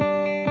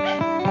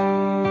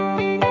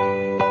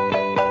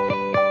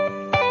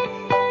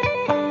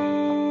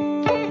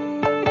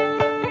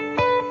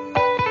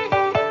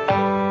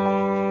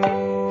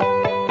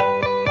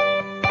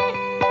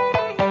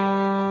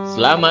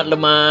Selamat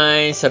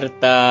lemai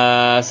serta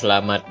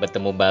selamat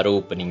bertemu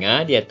baru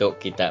pendengar di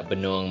atuk kita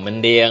benung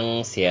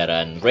mendiang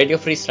siaran Radio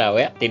Free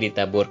Sarawak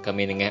ditabur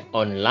kami dengan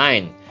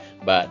online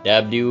ba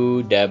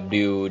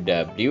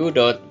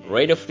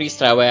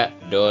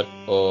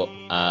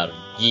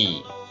www.radiofreesarawak.org.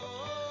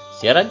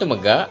 Siaran tu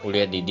megak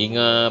uliah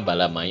didinga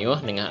bala mayuh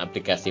dengan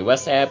aplikasi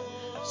WhatsApp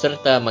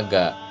serta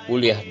megak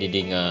uliah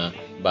didinga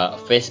ba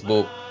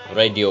Facebook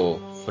Radio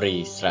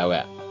Free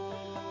Sarawak.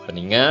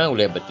 Pendengar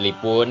boleh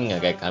bertelefon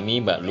ngagai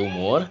kami bak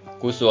lumur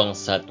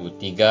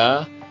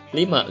 013-551-5219.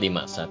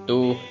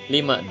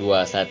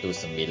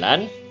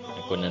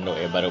 Aku nanduk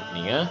baru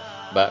pendengar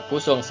bak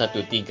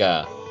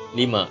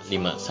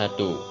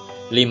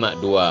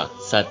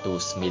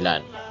 013-551-5219.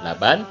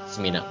 Laban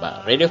seminak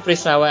bak Radio Free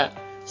Sarawak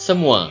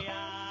semua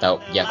tau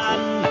jaku.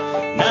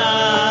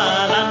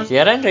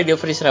 Siaran Radio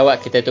Free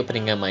Sarawak kita tu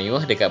pendengar mayuh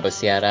dekat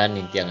bersiaran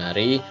di tiang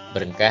hari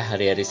berengkah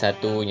hari-hari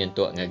Sabtu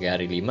nyentuk ngagai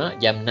hari 5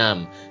 jam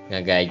 6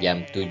 ngagai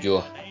jam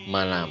 7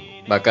 malam.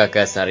 Bakal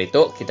ke hari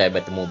tu kita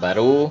bertemu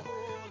baru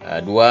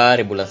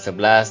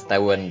 2011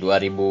 tahun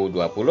 2020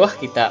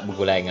 kita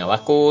bergulai dengan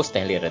aku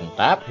Stanley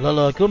Rentap.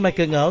 Lalu aku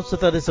Michael Ngau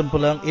serta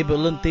disempulang Ibu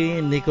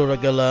Lenti Niko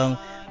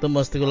Ragalang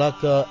Tumas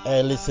Tegulaka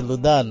Alice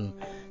Ludan.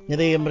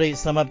 Jadi mari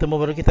selamat bertemu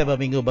baru kita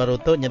minggu baru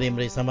tu. Jadi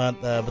mari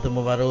selamat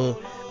bertemu baru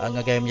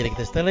ngagai menjadi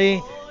kita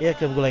Stanley. Ya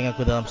ke bergulai dengan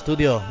aku dalam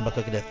studio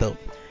bakal kita tu.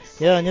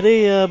 Ya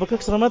jadi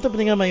bakal selamat tu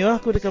pendengar mayuh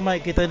aku dekat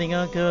mic kita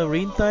dengar ke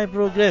rintai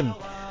program.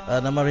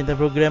 Nama rintai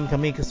program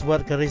kami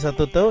kesebuat ke hari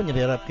satu tu.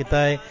 Jadi harap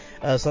kita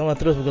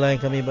selamat terus bergulai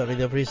kami buat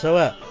Radio Free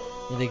Sarawak.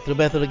 Jadi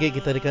terlebih tu lagi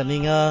kita dekat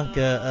dengar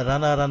ke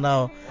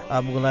ranau-ranau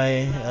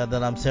bergulai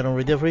dalam siaran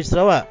Radio Free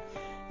Sarawak.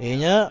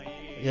 Ianya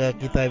ya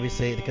kita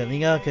bisa dekat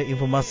dengar ke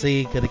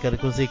informasi ke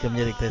dekat kongsi ke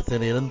menjadi kita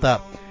sendiri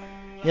rentap.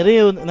 Jadi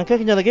nak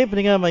kena lagi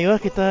pendengar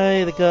mayuh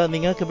kita dekat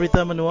dengar ke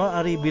berita menua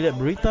hari bilik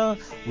berita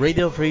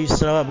Radio Free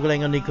Sarawak bergulai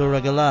dengan Niko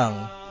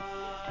Ragalang.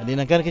 Jadi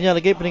nak kena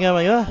lagi pendengar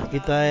mayuh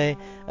kita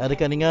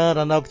dekat dengar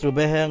ranau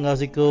keterubah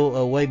ngasiku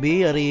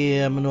YB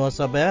hari menua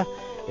Sabah.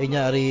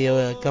 Inya hari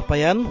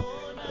Kapayan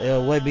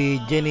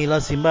YB Jenny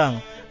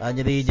Lasimbang.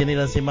 Jadi Jenny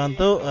Lasimbang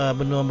tu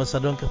benua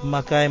bersadung ke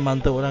pemakai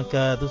mantu orang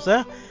ke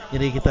Tusah.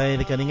 Jadi kita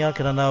dekat dengar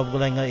kerana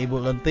bergulai dengan Ibu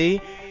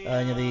Lenti.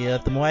 Jadi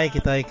temuai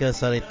kita ke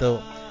sari tu.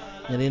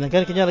 Jadi nak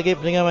kena lagi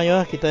pendengar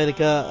mayuh kita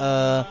dekat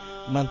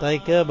mantai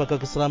ke bakal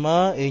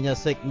keselama inya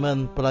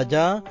segmen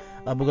pelajar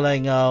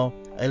bergulai dengan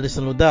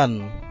Alison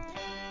Ludan.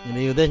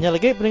 Jadi udahnya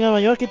lagi pendengar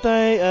mayuh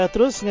kita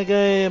terus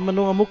ngagai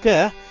menunggu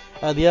muka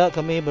dia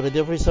kami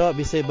Radio Free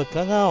Sarawak bisa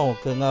berkangau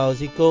ke ngau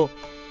ziko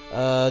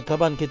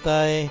kaban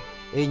kita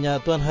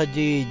inya Tuan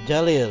Haji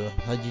Jalil.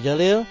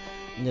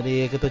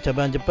 Jadi ketua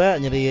cabaran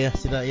Jepang jadi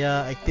sila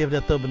ya aktif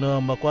dato benua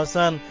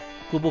berkuasaan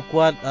kubu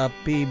kuat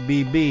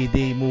PBB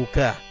di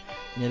muka.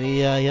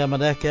 Jadi ya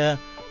madah ke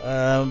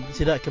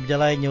sila ke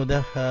berjalannya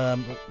sudah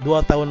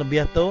 2 tahun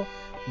lebih tu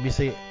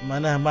bisa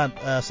mana amat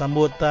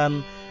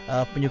sambutan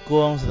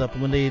penyokong serta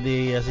pengundi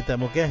di Sita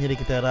Muka. Jadi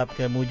kita harap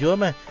ke mujur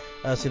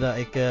sila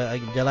ke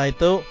berjalan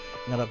itu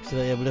harap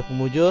sila ya boleh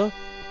pemujur.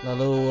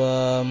 Lalu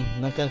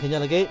nak kena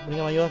lagi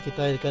pendengar mayuh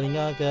kita akan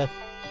dengar ke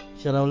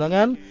siaran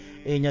ulangan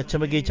inya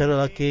cemegi cara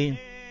laki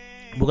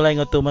bergulai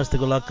dengan Thomas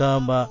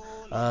Tegulaka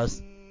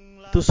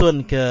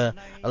tusun ke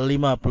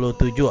 57.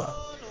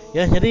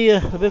 Ya jadi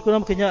lebih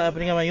kurang kena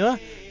pendengar mayuh.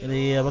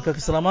 Jadi bakal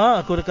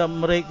keselama aku dekat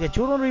mereka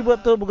curun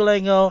ribut tu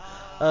bergulai dengan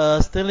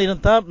Stanley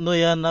Rentap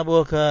Nuyan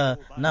Nabuh ke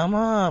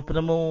nama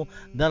penemu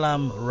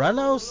dalam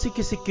ranau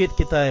sikit-sikit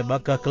kita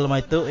bakal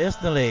kelemah itu ya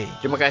Stanley.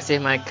 Terima kasih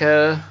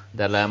Michael.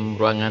 Dalam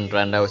ruangan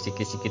ranau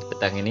sikit-sikit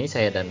petang ini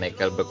saya dan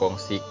Michael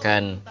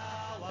berkongsikan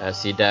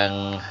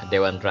sidang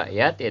Dewan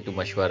Rakyat iaitu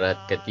mesyuarat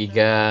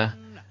ketiga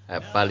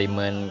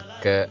Parlimen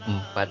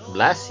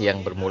ke-14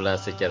 yang bermula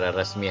secara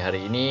rasmi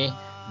hari ini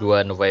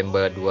 2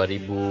 November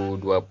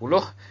 2020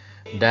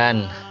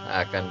 dan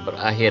akan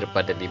berakhir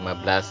pada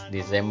 15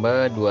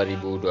 Disember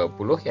 2020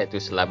 iaitu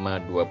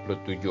selama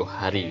 27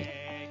 hari.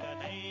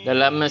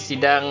 Dalam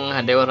sidang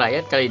Dewan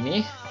Rakyat kali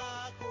ini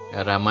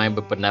ramai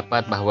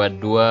berpendapat bahawa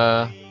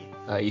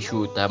 2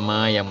 isu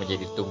utama yang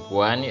menjadi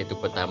tumpuan iaitu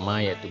pertama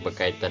iaitu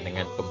berkaitan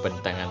dengan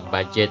pembentangan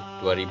bajet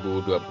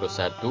 2021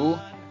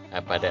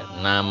 pada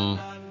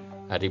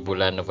 6 hari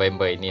bulan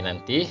November ini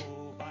nanti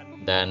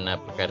dan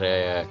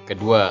perkara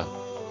kedua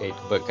iaitu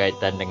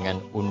berkaitan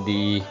dengan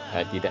undi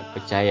tidak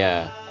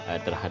percaya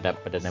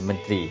terhadap Perdana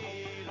Menteri.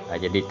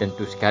 Jadi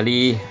tentu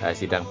sekali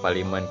sidang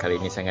Parlimen kali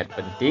ini sangat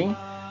penting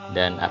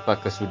dan apa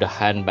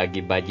kesudahan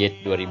bagi bajet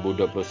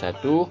 2021,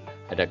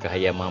 adakah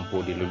ia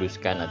mampu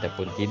diluluskan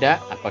ataupun tidak,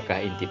 apakah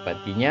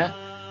intipatinya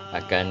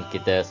akan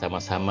kita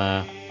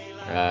sama-sama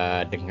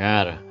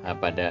dengar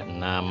pada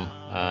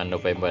 6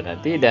 November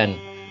nanti dan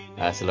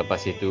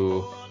selepas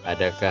itu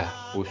adakah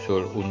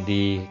usul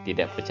undi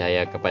tidak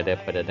percaya kepada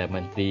Perdana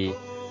Menteri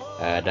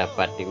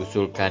dapat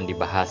diusulkan,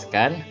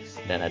 dibahaskan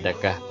dan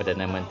adakah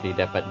Perdana Menteri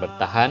dapat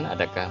bertahan,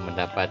 adakah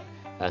mendapat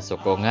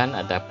sokongan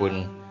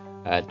ataupun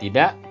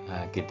tidak.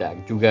 Kita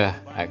juga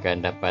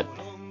akan dapat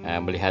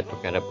melihat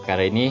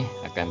perkara-perkara ini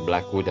akan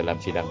berlaku dalam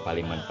sidang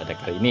Parlimen pada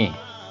kali ini.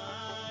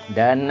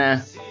 Dan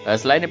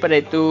selain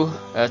daripada itu,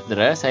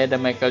 saudara, saya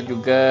dan Michael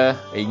juga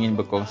ingin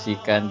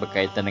berkongsikan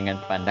berkaitan dengan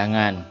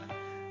pandangan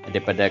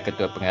daripada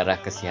Ketua Pengarah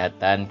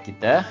Kesihatan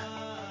kita,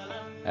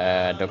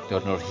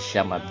 Dr. Nur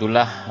Hisham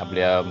Abdullah.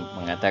 Beliau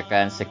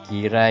mengatakan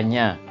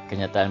sekiranya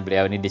kenyataan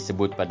beliau ini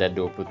disebut pada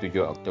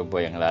 27 Oktober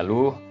yang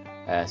lalu,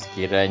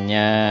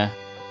 sekiranya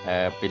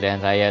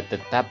pilihan raya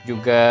tetap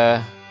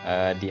juga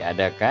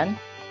diadakan,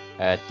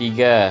 3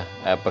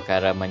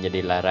 perkara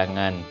menjadi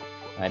larangan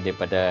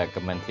daripada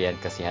Kementerian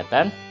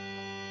Kesihatan.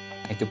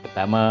 Itu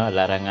pertama,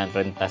 larangan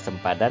rentas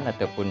sempadan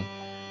ataupun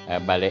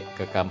balik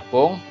ke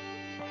kampung.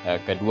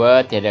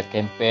 Kedua, tiada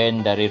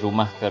kempen dari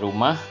rumah ke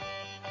rumah.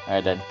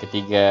 Dan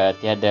ketiga,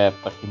 tiada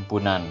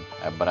perhimpunan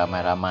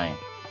beramai-ramai.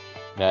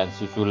 Dan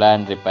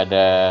susulan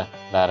daripada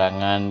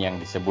larangan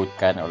yang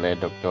disebutkan oleh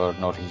Dr.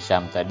 Nur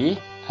Hisham tadi,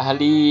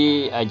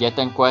 ahli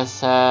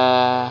jawatankuasa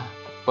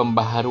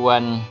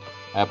pembaharuan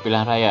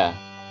pilihan raya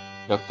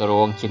Dr.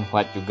 Wong Chin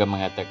Huat juga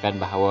mengatakan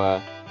bahawa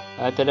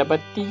terdapat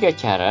 3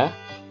 cara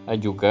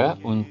juga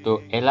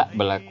untuk elak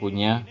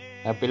berlakunya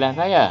pilihan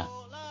raya.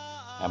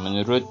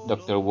 Menurut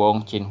Dr.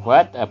 Wong Chin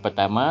Huat,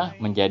 pertama,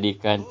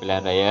 menjadikan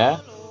pilihan raya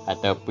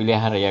atau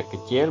pilihan raya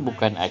kecil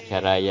bukan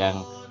acara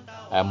yang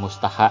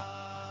mustahak.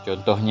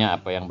 Contohnya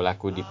apa yang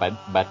berlaku di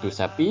Batu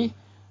Sapi,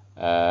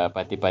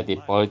 parti-parti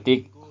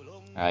politik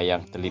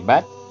yang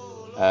terlibat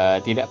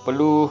tidak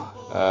perlu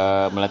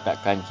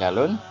meletakkan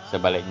calon,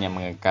 sebaliknya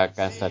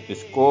mengekalkan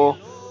status quo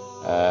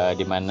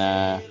di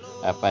mana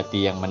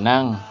parti yang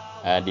menang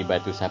di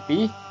Batu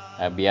Sapi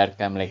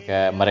biarkan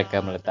mereka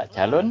meletak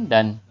calon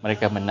dan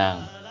mereka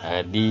menang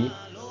di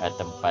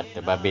tempat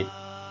terbabit.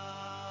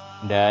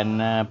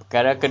 Dan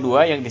perkara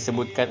kedua yang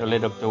disebutkan oleh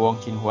Dr.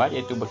 Wong Chin Huat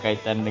iaitu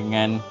berkaitan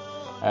dengan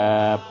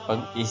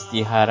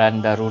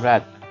pengisytiharan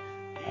darurat.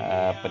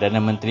 Perdana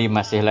Menteri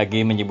masih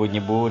lagi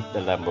menyebut-nyebut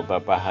dalam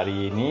beberapa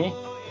hari ini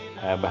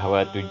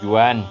bahawa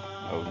tujuan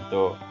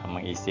untuk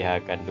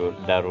mengisytiharkan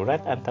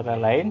darurat antara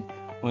lain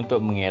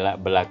untuk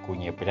mengelak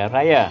berlakunya pilihan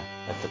raya.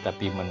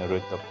 Tetapi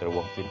menurut Dr.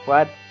 Wong Chin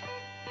Huat,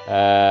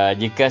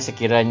 jika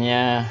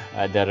sekiranya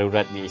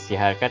darurat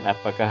diisytiharkan,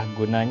 apakah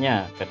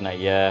gunanya? Kerana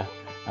ia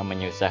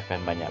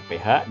menyusahkan banyak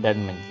pihak dan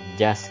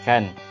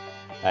menjejaskan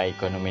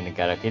ekonomi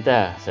negara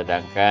kita.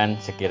 Sedangkan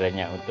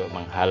sekiranya untuk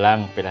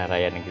menghalang pilihan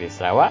raya negeri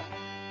Sarawak,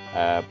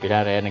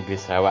 pilihan raya negeri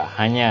Sarawak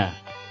hanya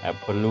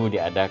perlu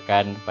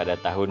diadakan pada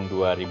tahun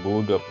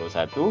 2021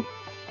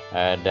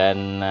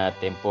 dan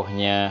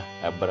tempohnya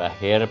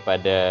berakhir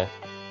pada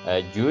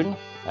Jun,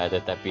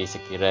 tetapi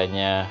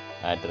sekiranya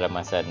dalam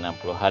masa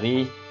 60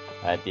 hari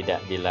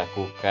tidak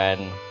dilakukan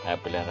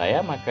pilihan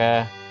raya,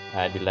 maka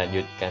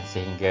dilanjutkan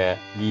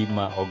sehingga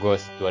 5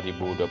 Ogos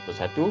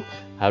 2021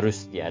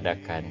 harus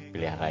diadakan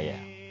pilihan raya.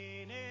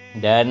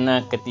 Dan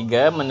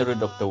ketiga, menurut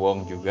Dr.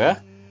 Wong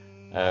juga,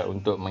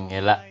 untuk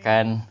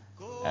mengelakkan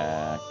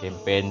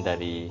kempen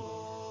dari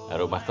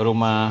rumah ke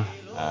rumah,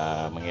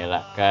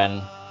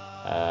 mengelakkan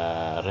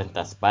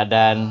rentas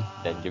padan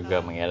dan juga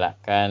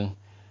mengelakkan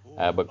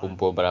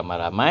berkumpul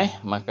beramai-ramai,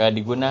 maka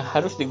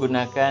harus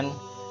digunakan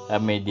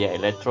media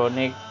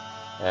elektronik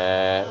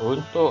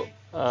untuk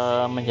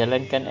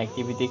menjalankan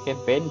aktiviti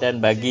kempen.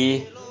 Dan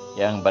bagi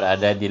yang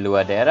berada di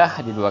luar daerah,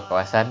 di luar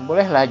kawasan,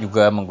 bolehlah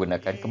juga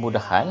menggunakan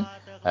kemudahan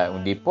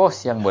undi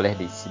pos yang boleh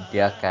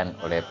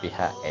disediakan oleh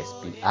pihak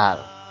SPR.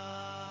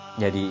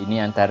 Jadi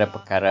ini antara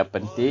perkara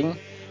penting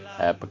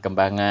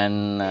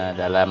perkembangan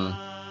dalam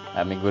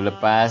minggu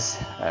lepas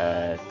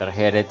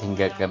terheret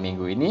hingga ke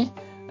minggu ini,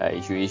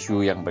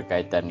 isu-isu yang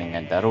berkaitan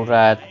dengan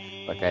darurat,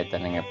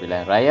 berkaitan dengan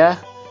pilihan raya,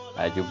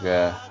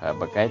 juga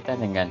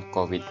berkaitan dengan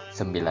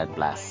COVID-19.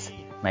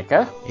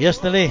 Michael?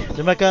 Yes, Stanley.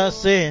 Terima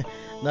kasih.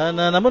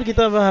 Dan namun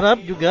kita berharap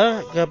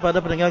juga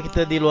kepada pendengar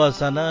kita di luar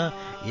sana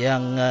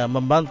yang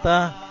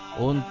membantah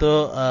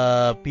untuk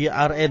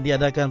PRN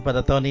diadakan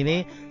pada tahun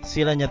ini,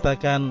 sila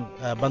nyatakan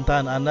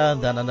bantahan anda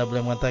dan anda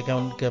boleh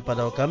mengatakan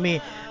kepada kami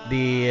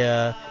di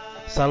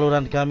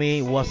saluran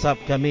kami,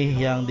 WhatsApp kami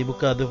yang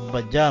dibuka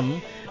 24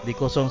 jam di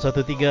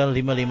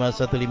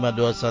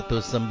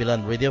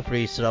 0135515219 Radio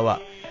Free Sarawak.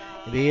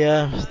 Jadi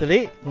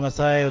tadi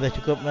mengasai sudah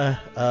cukup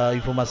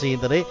informasi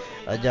tadi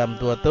jam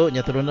tua tu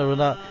nyata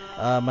runa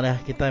mana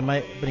kita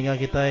mai peninggal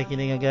kita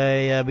kini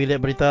ngagai bilik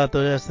berita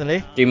tu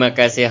Stanley. Terima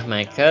kasih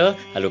Michael.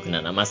 Lalu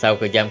kena nak masuk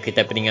ke jam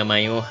kita peninggal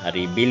mayu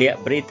hari bilik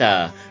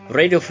berita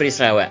Radio Free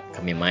Sarawak.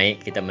 Kami mai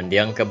kita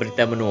mendiang ke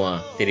berita menua,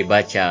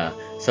 dibaca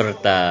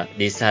serta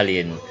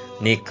disalin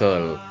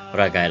Nicole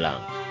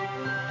Ragailang.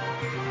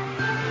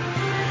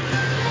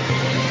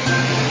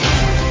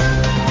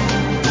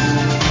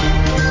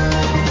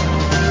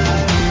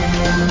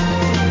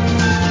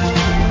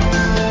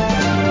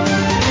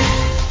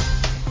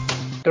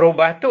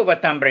 Terubah tu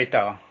batang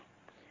berita.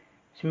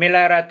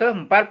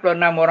 946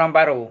 orang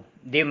baru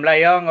di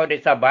Melayang atau di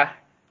Sabah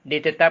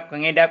ditetap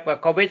mengidap ke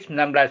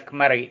COVID-19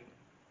 kemari.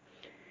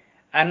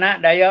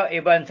 Anak daya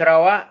Iban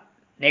Sarawak,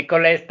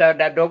 Nicholas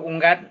Dadog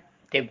Unggat,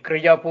 tim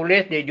kerja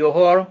polis di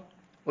Johor,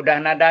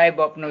 udah nadai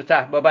buat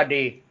penusah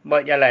berbadi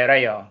buat jalan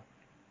raya.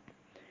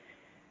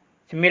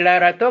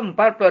 946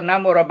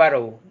 orang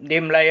baru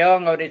di Melayu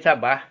atau di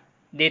Sabah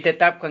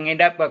ditetapkan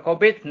mengidap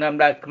COVID-19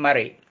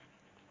 kemarin.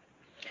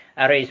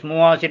 Hari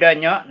semua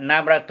sidanya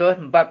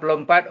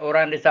 644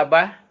 orang di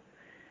Sabah,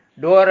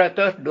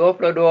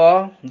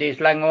 222 di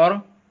Selangor,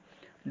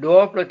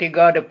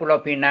 23 di Pulau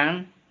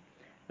Pinang,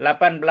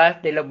 18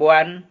 di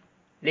Labuan,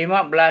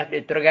 15 di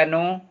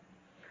Terengganu,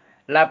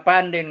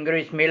 8 di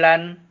Negeri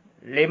Sembilan,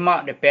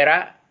 5 di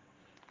Perak,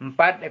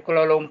 4 di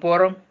Kuala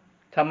Lumpur,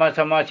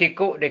 sama-sama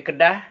Siku di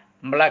Kedah,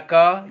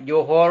 Melaka,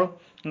 Johor,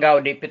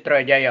 ngau di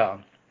Putrajaya.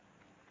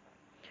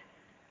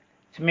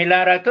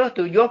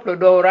 972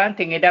 orang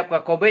tingidap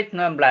ke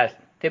COVID-19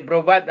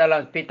 berobat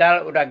dalam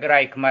hospital Udah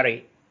Gerai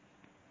kemari.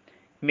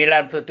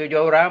 97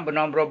 orang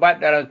benar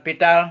berobat dalam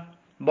hospital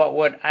buat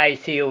ward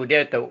ICU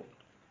dia tu.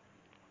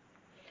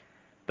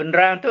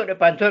 Penerang tu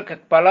dipansut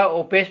ke Kepala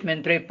Ofis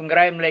Menteri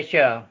Penggerai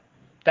Malaysia,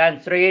 Tan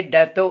Sri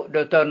Datuk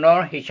Dr.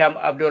 Nur Hisham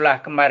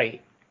Abdullah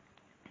kemari.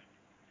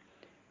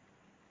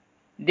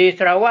 Di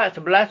Sarawak,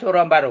 11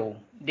 orang baru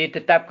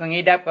ditetapkan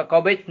mengidap ke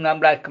COVID-19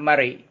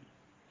 kemari.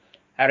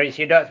 Hari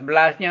sidak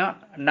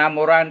 11-nya, 6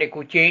 orang di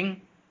Kuching,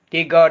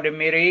 3 di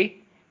Miri,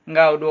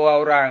 ngau 2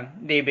 orang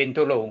di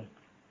Bintulu.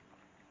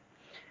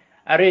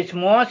 Hari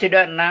semua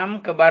sidak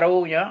 6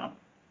 kebarunya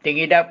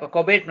tingidap ke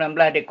COVID-19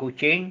 di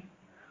Kuching,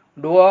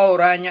 2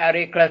 orangnya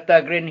hari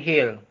kluster Green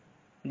Hill.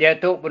 Dia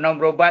tu pernah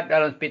berobat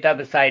dalam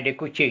hospital besar di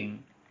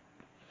Kuching.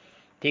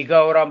 3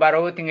 orang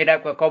baru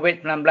tingidap ke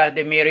COVID-19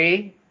 di Miri,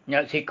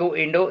 nyak siku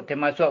induk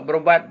termasuk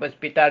berobat di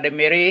hospital di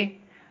Miri,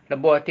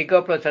 lebih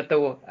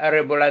 31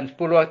 hari bulan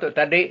 10 tu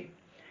tadi.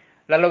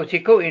 Lalu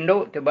siku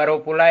induk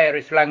terbaru pulai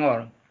hari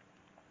Selangor.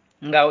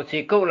 Ngau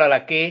siku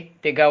lelaki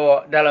tiga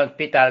dalam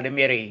hospital di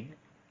Miri.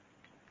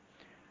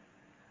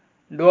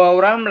 2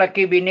 orang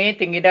lelaki bini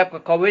tingidap ke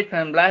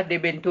COVID-19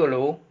 di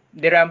Bintulu,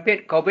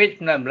 dirampit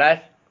COVID-19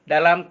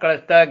 dalam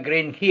kluster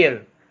Green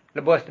Hill.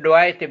 Lebih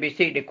seduai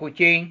terbisik di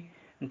Kuching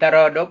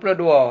antara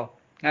 22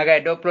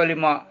 ngagai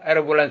 25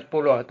 hari bulan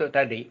 10 tu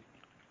tadi.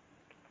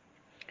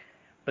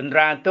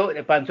 Penerang tu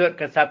dipansut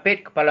ke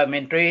Sapit Kepala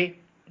Menteri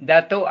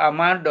Datuk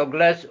Amar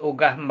Douglas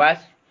Ugah Mbas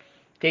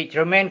di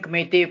Cermin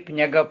Komiti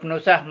Penjaga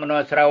Penusah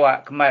Menua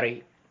Sarawak kemari.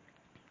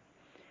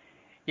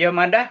 Ia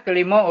mandah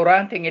kelima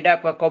orang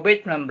tingidap ke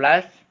COVID-19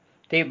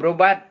 di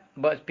berobat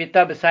di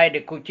hospital besar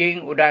di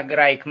Kuching Udah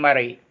Gerai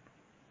kemari.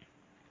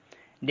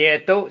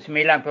 Dia tu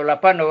 98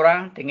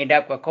 orang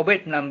tingidap ke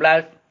COVID-19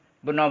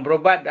 benar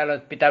berobat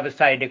dalam hospital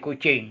besar di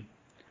Kuching.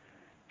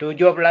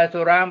 17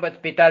 orang di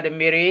hospital di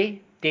Miri,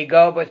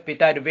 3 di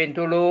hospital di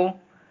Bintulu,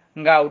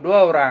 ngau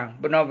 2 orang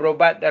benar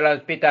berobat dalam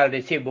hospital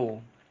di Sibu.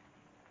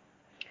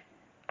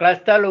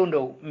 Kluster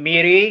Lundu,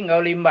 Miri,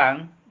 ngau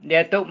Limbang,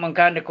 dia tu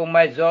mengkan di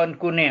kumai zon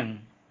kuning.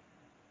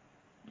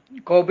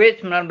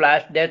 COVID-19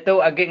 dia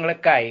tu agak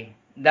lekai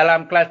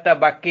dalam kluster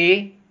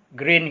Baki,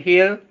 Green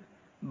Hill,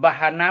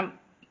 Bahanap,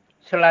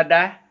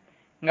 Seladah,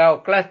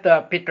 ngau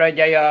kluster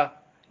Putrajaya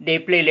di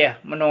Pelilih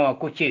menua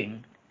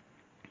Kuching.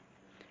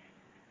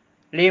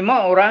 5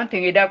 orang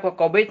tingidap ke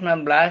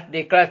COVID-19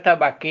 di kluster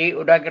Baki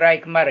Udah Gerai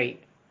kemari.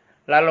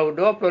 Lalu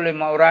 25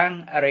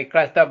 orang dari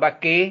kluster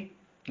Baki,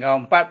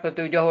 ngau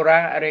 47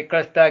 orang dari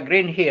kluster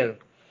Green Hill.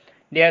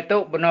 Dia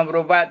tu benar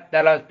berobat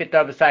dalam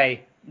hospital besar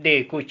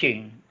di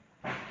Kuching.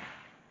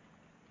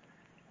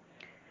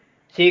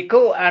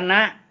 Siku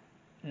anak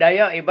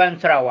Dayak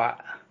Iban Sarawak,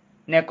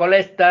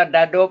 Nikolesta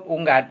Dadob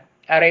Unggat,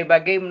 hari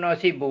bagi menua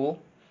Sibu,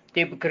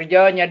 di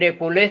bekerja nyadi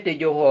polis di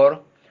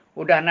Johor,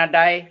 udah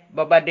nadai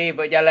babadi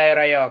berjalan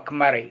raya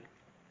kemari.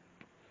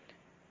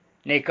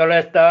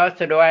 Nikolesta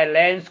seduai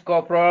Lance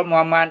Corporal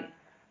Muhammad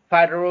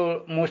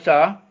Fadrul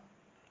Musa,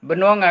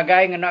 benua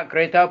ngagai ngenak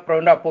kereta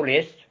peronda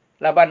polis,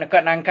 laban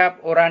dekat nangkap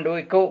orang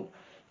 2 ikut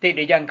ti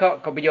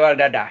dijangkau ke berjual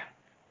dadah.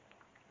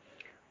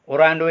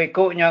 Orang 2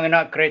 ikutnya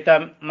ngenak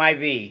kereta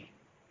Myvi.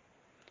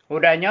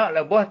 Udahnya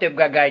lebuh tip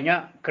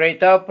gagainya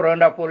kereta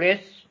peronda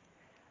polis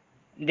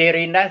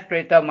dirindas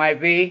kereta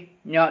Myvi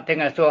nyak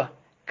tengah suh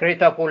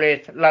kereta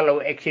polis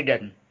lalu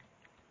aksiden.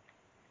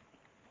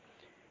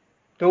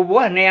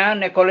 Tubuh Nia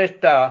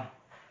Nikolesta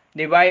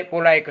dibaik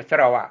pulai ke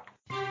Sarawak.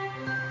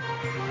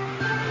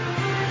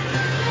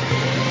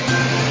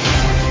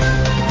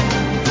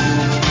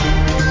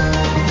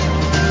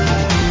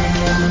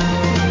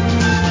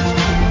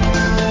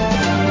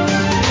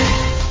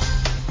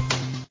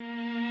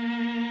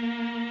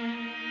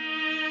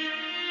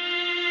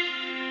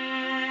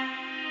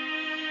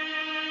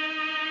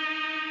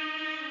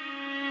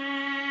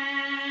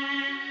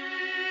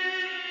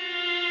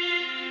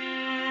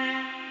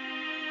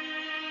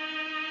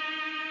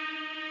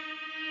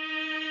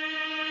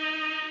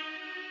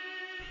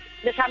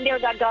 Sambil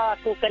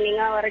gagal aku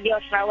keninga radio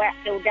Sarawak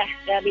sudah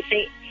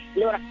bisik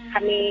nur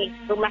kami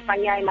rumah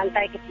panjai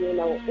mantai ke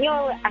Pino.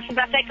 Nyo asal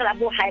saya ke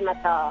Labuh Hai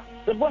mata.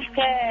 Lebuh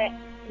ke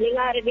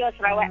ninga radio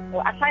Sarawak tu.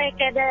 Asal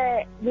ke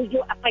ada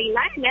bujuk apa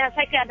ini?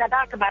 Saya ke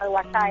ada ke baru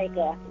asal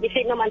ke.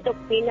 Bisik no mantuk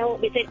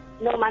Pino, bisik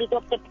no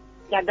mantuk ke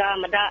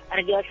gagal meda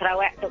radio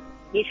Sarawak tu.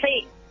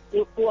 Bisik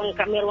puang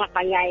kami rumah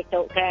panjai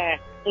tu ke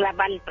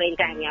ngelaban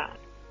perintahnya.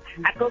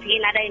 Aku sige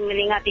na din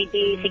melinga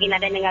TV, sige na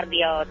din dengar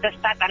dia. Terus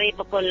tak hari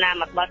pukul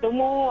 6 aku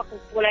bertemu, aku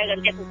mulai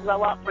ganti aku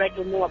bawa mulai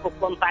temu aku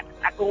pukul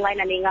 4. Aku ngai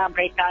na dengar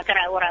berita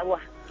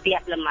terawah-rawah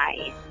tiap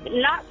lemai.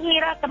 Nak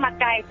ngira ke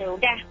makai tu.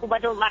 Dah aku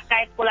baru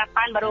makai pukul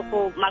 8 baru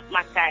aku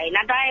makai.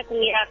 Nadai aku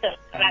ngira ke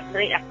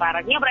latri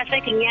apa. Nya berasa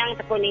kenyang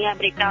aku dengar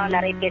berita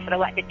dari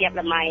Sarawak setiap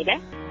lemai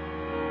dah.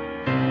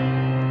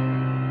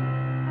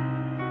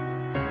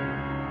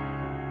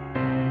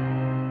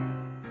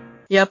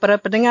 Ya,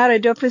 para pendengar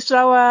Radio Free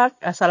Sarawak,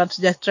 salam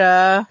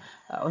sejahtera.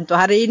 Untuk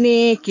hari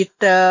ini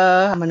kita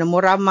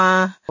menemu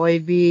ramah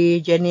YB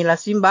Jenny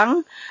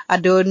Lasimbang,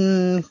 Adun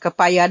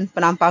Kepayan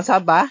Penampang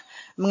Sabah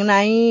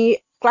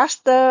mengenai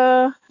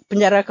kluster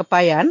penjara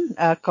Kepayan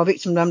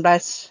COVID-19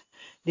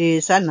 di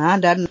sana,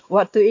 dan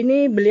waktu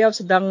ini beliau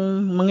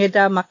sedang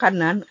mengedar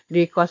makanan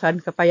di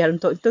kawasan Kepayan.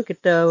 Untuk itu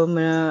kita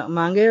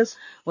memanggil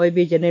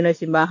YB Jenny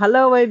Lasimbang.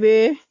 Halo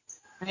YB.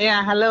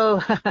 Ya,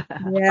 halo.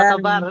 Ya. Apa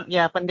kabar?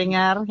 Ya,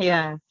 pendengar.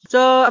 Ya.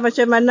 So,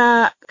 macam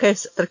mana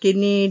kes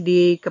terkini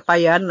di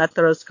Kepayan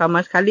atau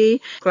sama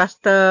sekali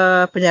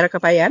kluster penjara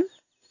Kepayan?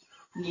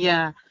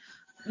 Ya.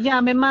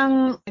 Ya,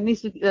 memang ini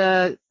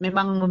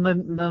memang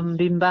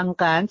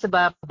membimbangkan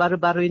sebab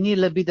baru-baru ini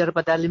lebih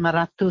daripada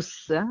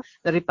 500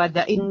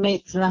 daripada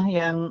inmates lah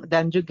yang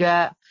dan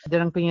juga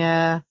orang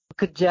punya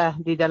pekerja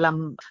di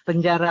dalam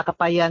penjara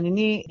Kepayan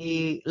ini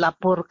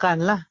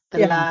dilaporkan lah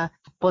telah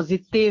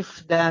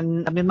positif,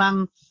 dan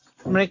memang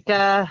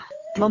mereka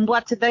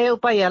membuat sedaya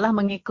upaya lah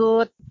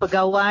mengikut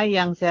pegawai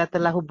yang saya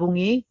telah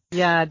hubungi.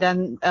 Ya,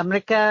 dan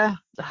mereka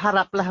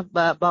haraplah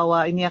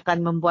bahawa ini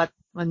akan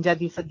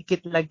menjadi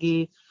sedikit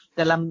lagi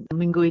dalam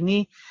minggu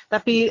ini.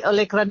 Tapi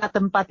oleh kerana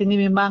tempat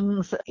ini memang,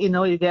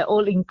 they're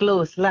all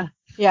enclosed lah.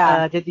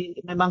 Ya.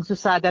 Jadi memang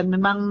susah, dan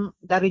memang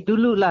dari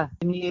dulu lah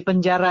ini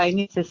penjara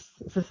ini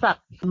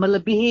sesak.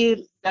 Melebihi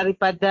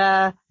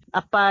daripada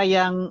apa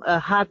yang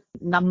hard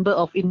number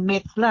of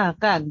inmates lah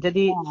kan.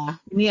 Jadi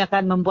ini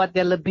akan membuat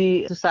dia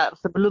lebih susah.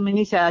 Sebelum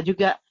ini saya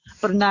juga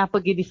pernah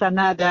pergi di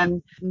sana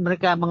dan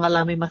mereka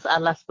mengalami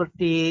masalah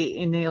seperti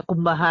ini,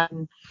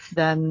 kumbahan,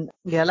 dan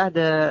dialah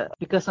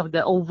because of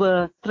the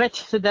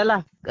overstretch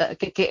sudahlah.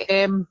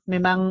 KKM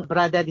memang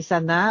berada di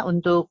sana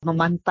untuk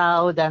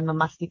memantau dan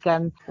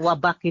memastikan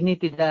wabak ini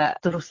tidak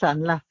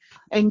terusan lah.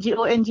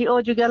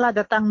 NGO jugalah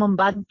datang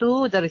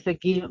membantu dari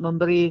segi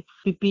memberi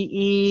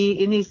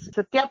PPE. Ini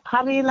setiap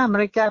hari lah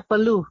mereka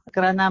perlu,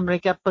 kerana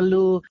mereka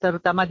perlu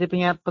terutama dia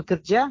punya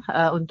pekerja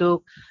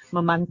untuk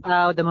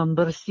memantau dan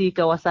membersih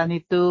kawasan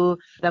itu.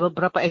 Ada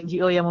beberapa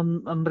NGO yang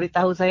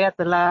memberitahu saya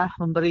telah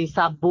memberi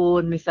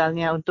sabun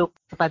misalnya untuk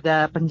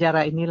kepada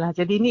penjara inilah.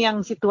 Jadi ini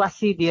yang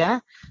situasi dia.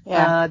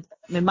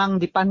 Memang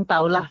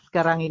dipantau lah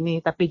sekarang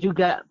ini, tapi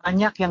juga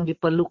banyak yang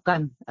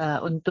diperlukan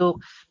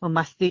untuk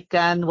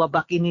memastikan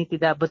wabak ini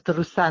tidak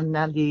berterusan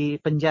di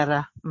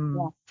penjara.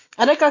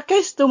 Adakah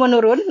kes itu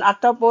menurun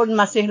ataupun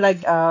masih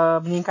lagi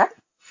meningkat?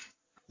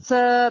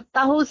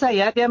 Setahu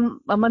saya dia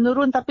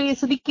menurun, tapi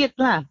sedikit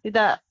lah.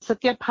 Tidak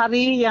setiap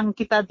hari yang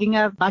kita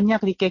dengar banyak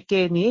di KK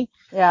ni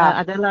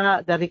adalah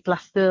dari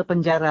kluster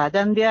penjara,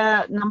 dan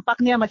dia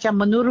nampaknya macam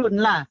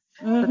menurun lah.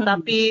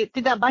 Tetapi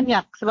tidak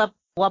banyak sebab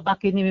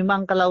wabak ini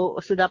memang kalau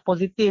sudah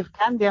positif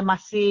kan dia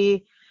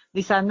masih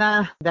di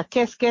sana. Ada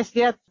kes-kes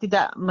dia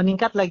tidak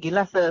meningkat lagi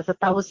lah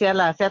setahu saya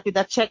lah. Saya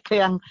tidak cek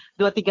yang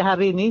 2-3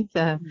 hari ini.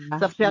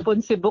 Saya pun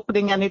sibuk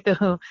dengan itu.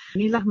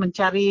 Inilah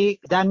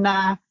mencari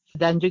dana,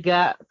 dan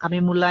juga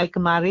kami mulai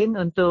kemarin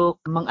untuk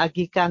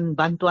mengagikan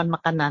bantuan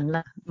makanan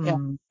lah.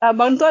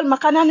 Bantuan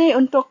makanan ni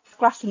untuk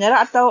kelas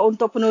penjara atau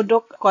untuk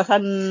penduduk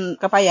kawasan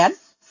Kepayan?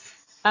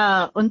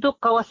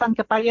 Untuk kawasan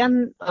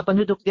Kepayan,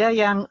 penduduk dia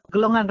yang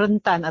golongan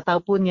rentan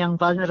ataupun yang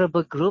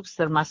vulnerable groups,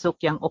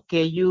 termasuk yang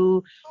OKU,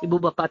 ibu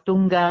bapa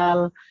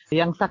tunggal,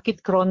 yang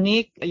sakit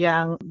kronik,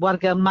 yang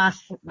warga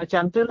emas,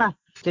 macam itulah.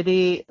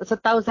 Jadi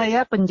setahu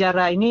saya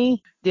penjara ini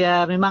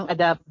dia memang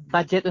ada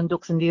budget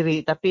untuk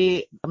sendiri,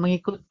 tapi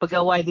mengikut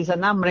pegawai di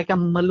sana mereka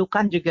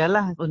memerlukan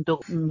jugalah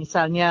untuk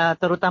misalnya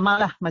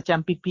terutamalah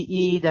macam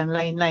PPE dan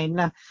lain-lain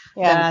lah.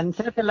 Dan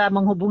saya telah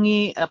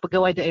menghubungi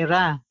pegawai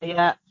daerah,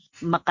 saya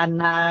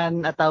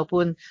makanan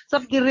ataupun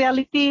sebab di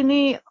realiti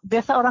ini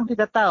biasa orang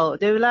tidak tahu.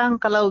 Dia bilang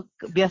kalau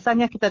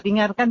biasanya kita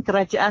dengarkan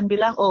kerajaan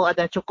bilang oh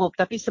ada cukup,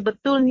 tapi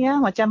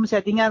sebetulnya macam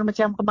saya dengar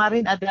macam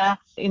kemarin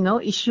ada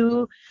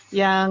isu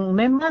yang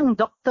memang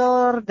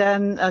doktor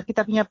dan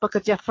kita punya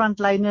pekerja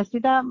frontliners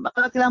tidak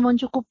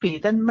mencukupi,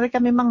 dan mereka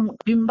memang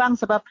bimbang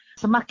sebab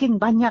semakin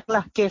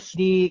banyaklah kes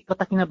di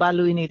Kota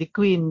Kinabalu ini, di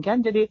Queen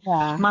kan. Jadi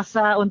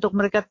masa untuk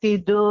mereka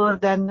tidur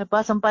dan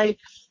sampai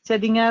saya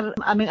dengar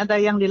ada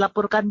yang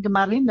dilaporkan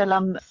kemarin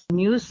dalam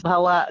news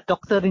bahawa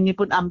doktor ini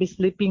pun ambil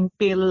sleeping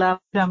pill lah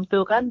macam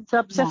tu kan.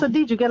 Saya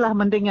sedih juga lah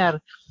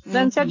mendengar.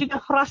 Dan saya juga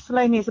frust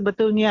lah ini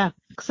sebetulnya.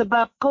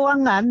 Sebab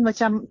kewangan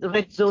macam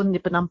red zone di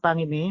Penampang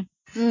ini,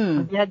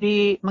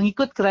 jadi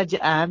mengikut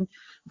kerajaan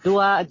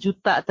 2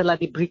 juta telah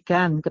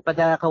diberikan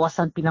kepada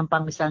kawasan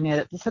Penampang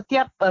misalnya.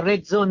 Setiap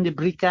red zone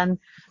diberikan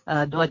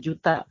 2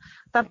 juta.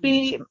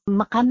 Tapi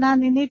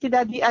makanan ini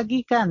tidak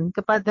diagihkan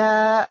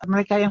kepada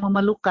mereka yang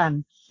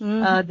memerlukan.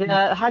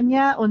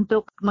 Hanya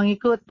untuk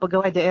mengikut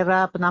pegawai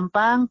daerah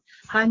Penampang,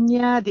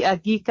 hanya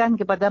diagihkan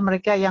kepada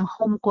mereka yang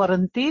home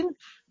quarantine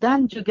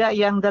dan juga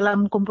yang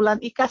dalam kumpulan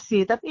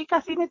IKASI. Tapi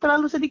IKASI ini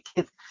terlalu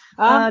sedikit.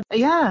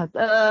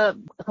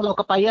 Kalau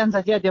Kepayan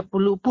saja dia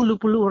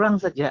puluh-puluh orang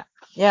saja.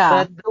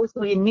 But those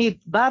who in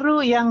need,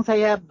 baru yang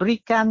saya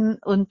berikan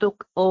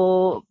untuk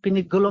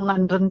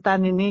golongan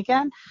rentan ini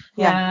kan,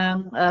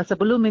 yang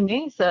sebelum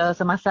ini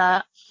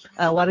semasa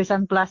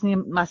Warisan Plus ni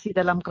masih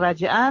dalam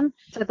kerajaan,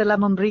 saya telah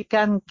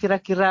memberikan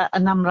kira-kira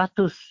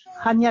 600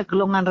 hanya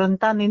golongan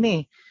rentan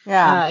ini.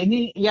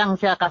 Ini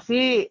yang saya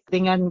kasih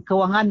dengan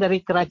kewangan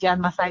dari kerajaan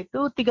masa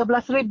itu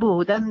 13,000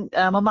 dan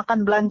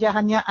memakan belanja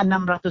hanya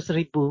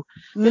 600,000.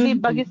 Jadi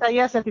bagi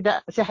saya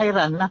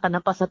heran lah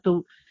kenapa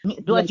 2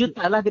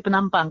 juta lah di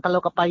Penampang.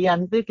 Kalau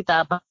Kepayan itu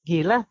kita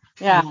bagilah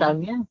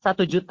misalnya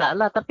 1 juta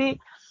lah,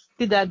 tapi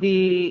tidak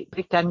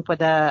diberikan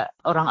kepada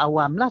orang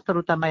awam lah,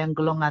 terutama yang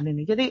golongan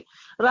ini. Jadi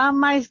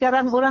ramai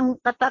sekarang orang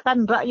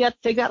katakan rakyat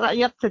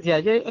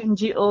saja. Jadi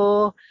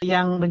NGO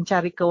yang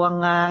mencari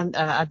kewangan,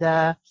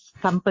 ada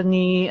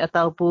company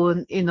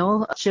ataupun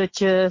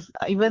churches,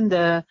 even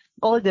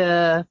all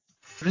the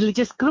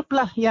religious group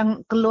lah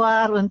yang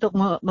keluar untuk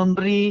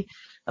memberi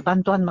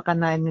bantuan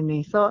makanan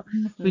ini. So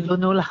we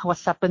don't know lah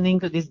what's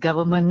happening to this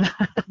government.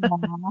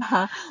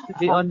 To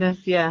be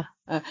honest,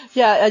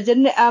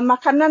 jenis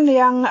makanan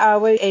yang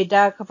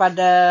edar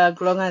kepada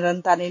golongan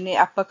rentan ini,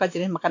 apakah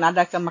jenis makanan?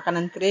 Adakah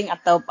makanan kering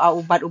atau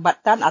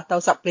ubat-ubatan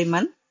atau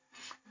suplemen?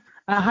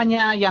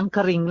 Hanya yang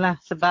kering lah,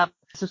 sebab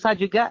susah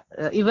juga.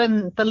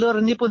 Even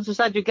telur ni pun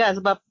susah juga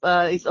sebab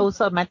it's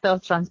also a matter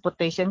of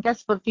transportation kan,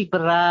 seperti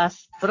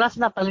beras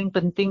lah paling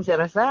penting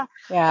saya rasa.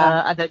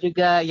 Ada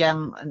juga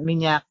yang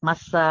minyak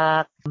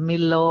masak,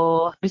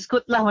 Milo,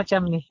 biskut lah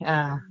macam ni.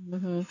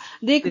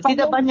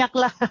 Tidak banyak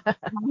lah.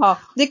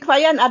 Di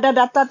Kepayan ada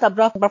data tak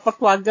berapa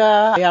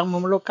keluarga yang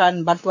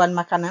memerlukan bantuan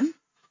makanan?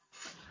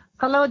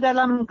 Kalau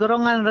dalam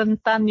golongan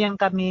rentan yang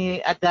kami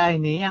ada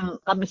ini,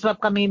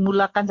 sebab kami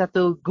mulakan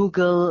satu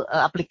Google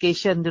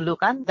application dulu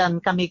kan,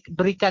 dan kami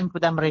berikan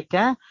kepada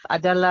mereka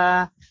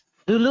adalah,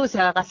 dulu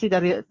saya kasih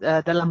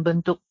dalam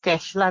bentuk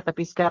cash lah,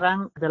 tapi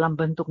sekarang dalam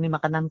bentuk ni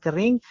makanan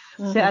kering.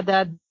 Saya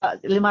ada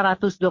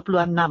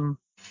 526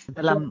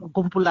 dalam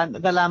kumpulan,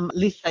 dalam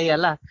list saya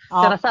lah.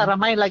 Saya rasa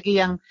ramai lagi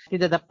yang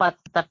tidak dapat,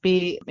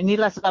 tapi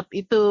inilah sebab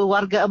itu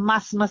warga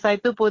emas masa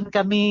itu pun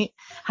kami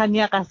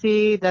hanya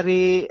kasih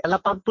dari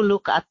 80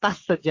 ke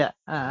atas saja.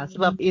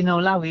 Sebab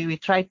we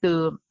try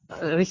to,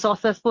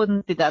 resources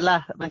pun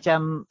tidaklah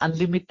macam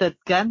unlimited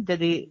kan,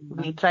 jadi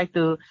we try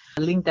to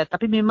link that.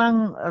 Tapi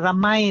memang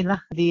ramai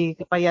lah di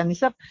Kepayan ni.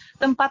 Sebab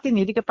tempat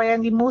ini di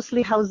Kepayan ni mostly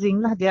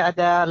housing lah, dia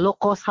ada low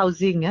cost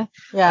housing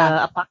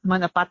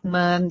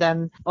apartment,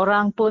 dan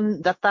orang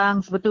pun datang.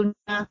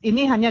 Sebetulnya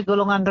ini hanya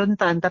golongan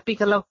rentan, tapi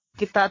kalau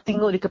kita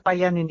tengok di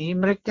Kepayan ini,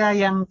 mereka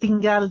yang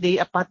tinggal di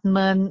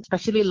apartment,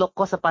 especially low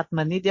cost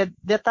apartment ni, dia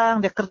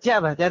datang, dia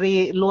kerja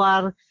dari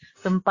luar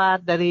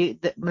tempat,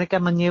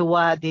 mereka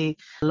menyewa di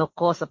low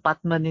cost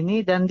apartment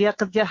ini, dan dia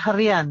kerja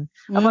harian.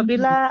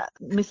 Apabila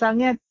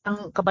misalnya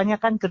yang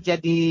kebanyakan kerja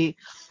di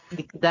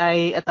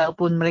kedai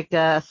ataupun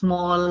mereka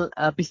small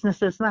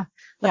businesses lah.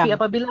 Tapi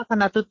apabila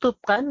kena tutup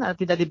kan,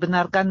 tidak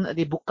dibenarkan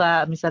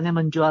dibuka, misalnya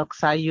menjual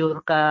sayur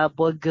ke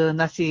burger,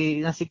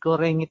 nasi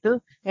goreng itu,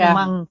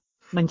 memang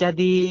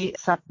menjadi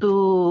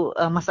satu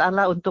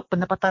masalah untuk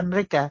pendapatan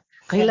mereka.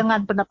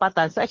 Kehilangan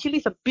pendapatan. So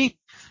actually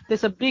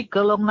there's a big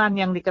golongan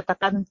yang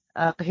dikatakan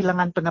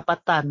kehilangan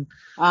pendapatan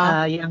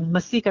yang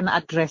mesti kena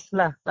address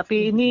lah.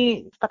 Tapi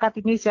ini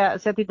setakat ini saya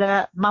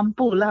tidak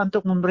mampu lah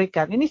untuk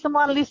memberikan. Ini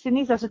semua list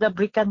ini saya sudah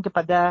berikan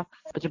kepada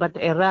pejabat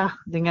daerah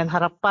dengan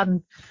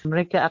harapan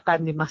mereka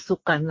akan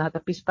dimasukkan lah.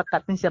 Tapi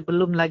setakat ini saya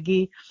belum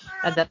lagi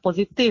ada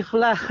positif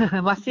lah.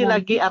 Masih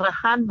lagi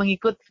arahan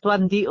mengikut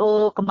Tuan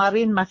D.O.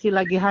 kemarin, masih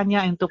lagi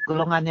hanya untuk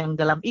golongan yang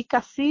dalam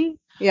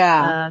IKASI.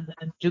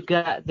 Dan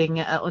juga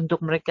dengan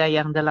untuk mereka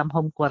yang dalam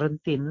home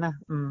quarantine lah.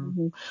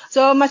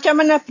 So macam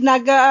mana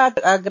peniaga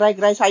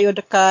gerai-gerai sayur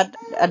dekat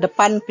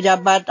depan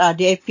pejabat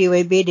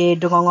DAPWB di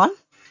Dungongon?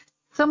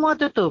 Semua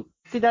tutup,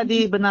 tidak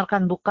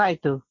dibenarkan buka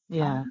itu.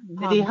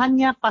 Jadi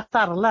hanya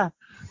pasar lah.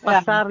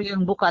 Pasar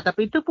yang buka,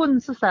 tapi itu pun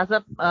susah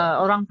sebab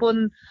orang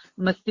pun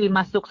mesti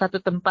masuk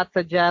satu tempat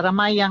saja.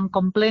 Ramai yang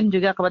komplain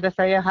juga kepada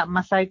saya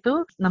masa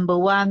itu. Number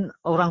one,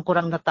 orang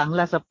kurang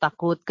datanglah sebab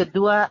takut.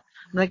 Kedua,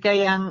 mereka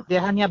yang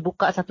dia hanya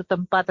buka satu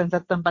tempat dan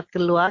satu tempat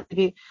keluar,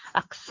 jadi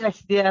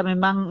akses dia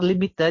memang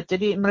limited.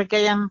 Jadi mereka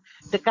yang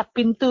dekat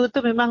pintu tu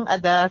memang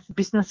ada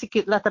bisnes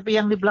sikit lah, tapi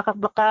yang di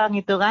belakang-belakang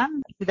itu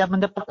kan tidak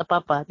mendapat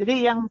apa-apa.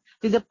 Jadi yang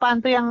di depan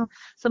tu yang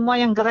semua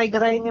yang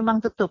gerai-gerai memang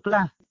tutup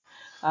lah.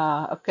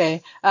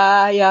 Okey.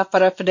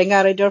 Para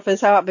pendengar Radio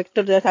Sarawak,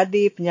 betul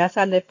tadi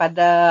penjelasan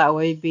daripada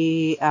OYB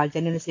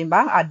Jenny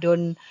Lasimbang,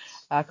 Adun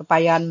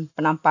kepayan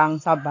penampang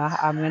Sabah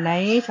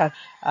mengenai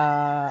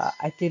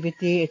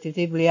aktiviti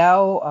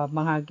beliau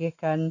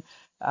menghadirkan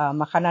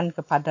makanan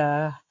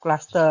kepada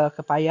kluster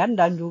kepayan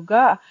dan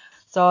juga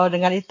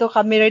dengan itu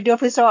kami Radio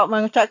Free Sarawak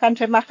mengucapkan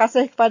terima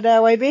kasih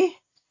kepada YB.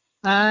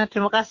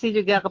 Terima kasih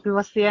juga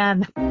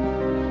kepribadian.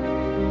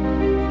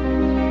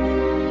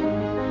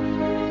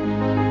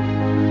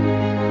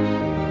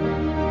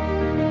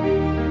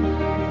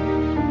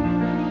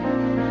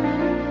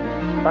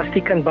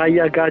 Pastikan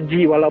bayar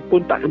gaji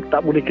walaupun tak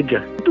boleh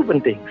kerja. Itu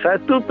penting.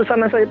 Satu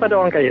pesanan saya pada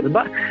orang kaya.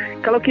 Sebab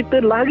kalau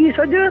kita lari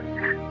saja,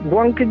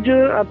 buang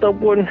kerja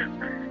ataupun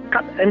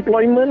cut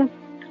employment,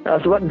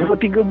 sebab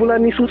 2-3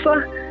 bulan ni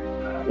susah,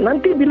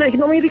 nanti bila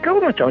ekonomi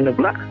recover macam mana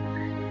pula?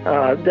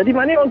 Jadi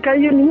maknanya orang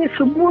kaya ni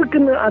semua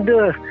kena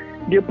ada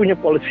dia punya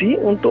polisi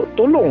untuk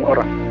tolong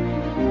orang.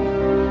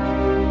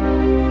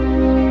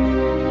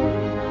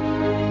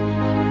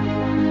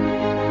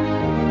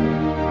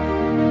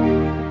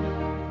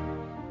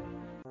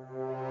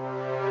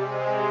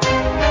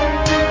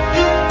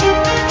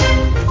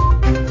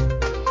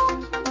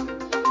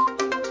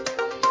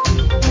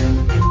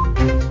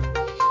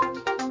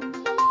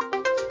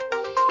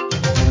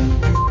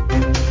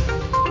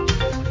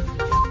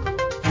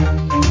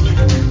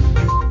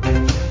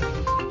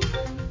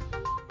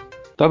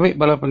 Tabik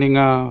bala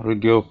pendengar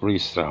Radio Free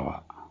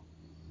Sarawak.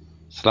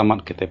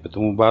 Selamat kita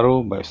bertemu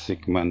baru bagi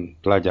segmen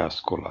pelajar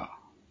sekolah.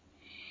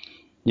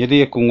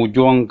 Jadi aku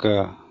ngujung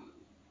ke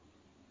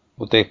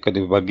utek ke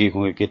dibagi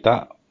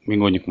kita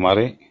minggu ni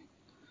kemarin.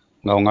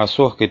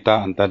 Ngasuh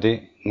kita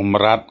antadi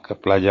ngemerat ke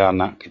pelajar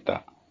anak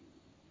kita.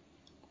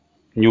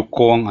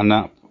 Nyukong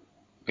anak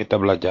kita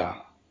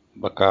belajar.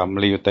 Baka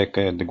meli utek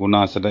ke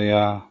diguna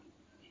sedaya,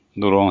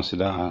 dorong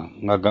sedaya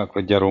ngagak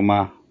kerja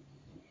rumah.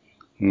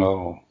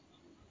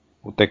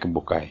 Utek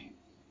kebukai.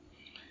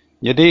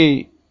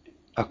 Jadi,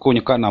 aku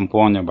nyeka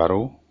nampuannya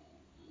baru.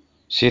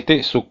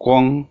 Sitik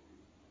sukong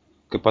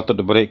kepatut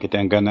diberi kita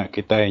yang ganak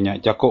kita yang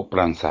jakok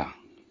perangsang.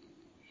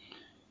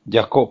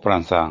 Jakok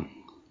perangsang.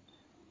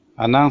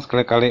 Anang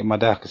sekali-kali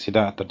madah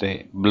kesidak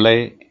tadi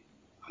belai.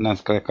 Anang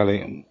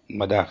sekali-kali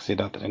madah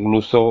kesidak tadi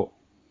ngelusuk.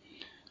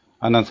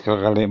 Anang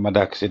sekali-kali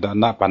madah kesidak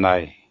nak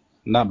pandai.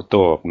 Nak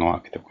betul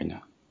pengawak kita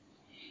punya.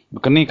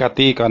 Bekeni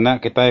kati ke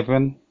anak kita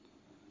pun,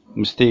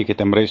 mesti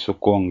kita beri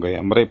sukong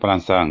gaya, beri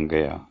perangsang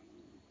gaya.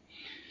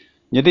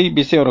 Jadi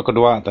bisi orang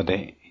kedua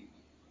tadi,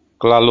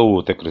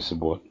 kelalu tak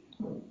disebut.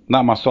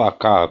 Nak masuk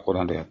akal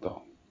kurang dia tu.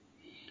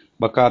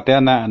 Baka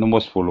dia nak nombor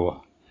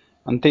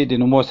 10. Nanti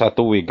di nombor 1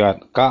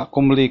 wigat, kak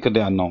aku beli ke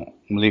dia no.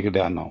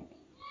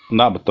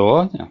 Nak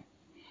betulnya.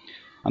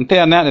 Nanti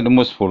anak di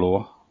nombor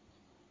 10,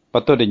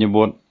 patut dia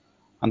nyebut,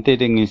 nanti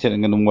dia ngisi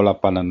dengan nombor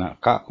 8 anak,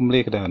 kak aku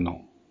beli ke dia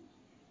no.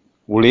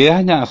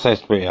 Uliahnya asal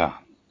SPA.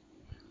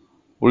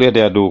 Uliah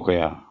dia adu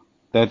kaya.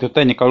 Dan itu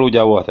tanya kalau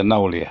Jawa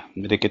tanah uliah.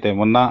 Jadi kita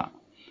nak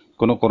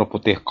kuno-kuno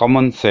putih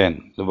common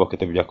sense. Sebab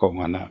kita berjakok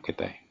mana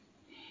kita.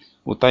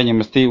 Utanya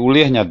mesti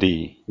uliahnya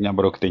yang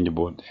baru kita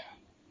nyebut.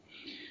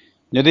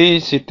 Jadi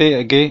siti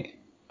lagi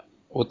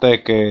utai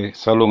ke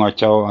selalu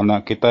ngacau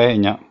anak kita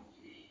nya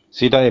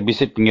sida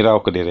bisi pengirau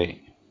ke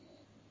diri.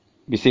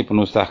 Bisi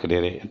penusah ke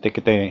diri. Nanti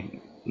kita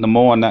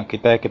nemu anak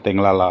kita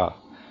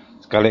ngelala.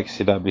 Sekali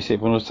sida bisi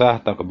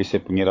penusah atau ke bisi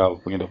pengirau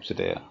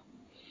sedaya.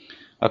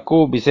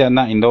 Aku bisa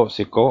anak Indo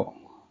siko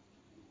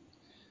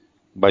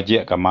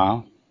bajiak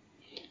gamal.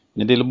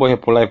 Jadi lebih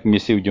pulai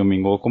pemisi ujung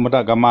minggu. Aku muda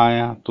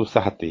gamalnya tu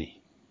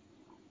sahati.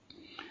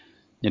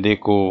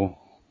 Jadi aku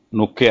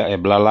nukia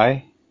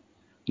belalai.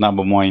 Nak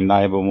bermuai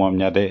nai bermuai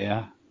menyadek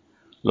ya.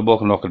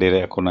 Lebih kena ke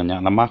diri aku nanya.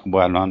 Nama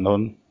kebuah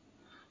non.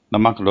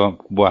 Nama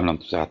kebuah non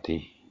tu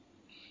sahati.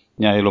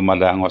 Nya ilu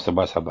mada ngau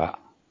sabak-sabak.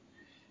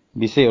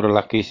 Bisa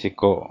orang laki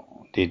siko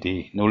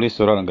Didi. Nulis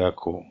surat dengan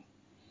aku.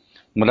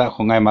 Mudah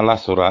aku ngai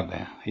malas surat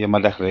ya. Ya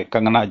madah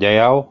kang anak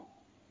jayau.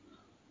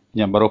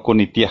 Yang baru aku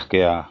nitiah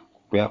kaya.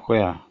 Pihak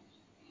aku ya.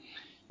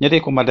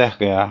 Jadi aku madah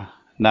kaya.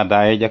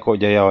 Nadai jako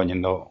jayau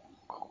nyendo.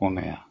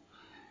 Ya.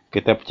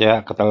 Kita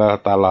percaya ke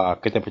Ta'ala.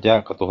 Kita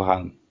percaya ke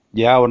Tuhan.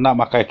 Jauh nak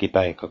makai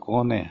kita ya.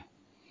 Ya.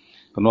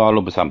 Kena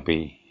alu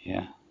bersampi.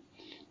 Ya.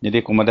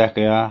 Jadi aku madah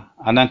kaya.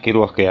 Anak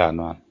kiruah kaya.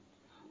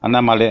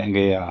 Anak malik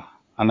kaya.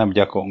 Anak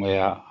berjakok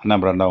kaya. Anak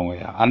berandau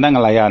kaya. Anak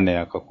ngelayan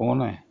ya.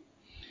 Ya.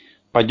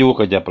 Paju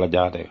kerja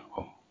pelajar dia.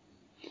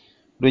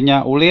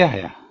 Dunia uliah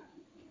ya.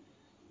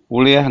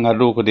 Uliah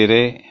ngadu ke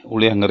diri,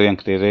 uliah ngeriang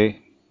ke diri,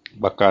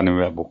 bakal ni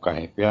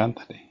bukai pian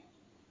tadi.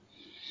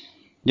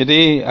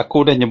 Jadi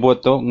aku dah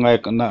nyebut tu, ngai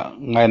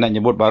nak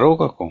nyebut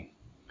baru ke aku.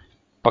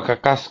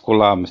 Pakakas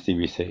sekolah mesti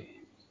bisa.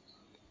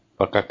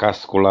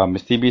 Pakakas sekolah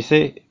mesti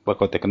bisa,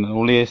 bakal te kena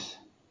nulis,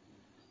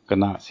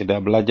 kena sidak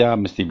belajar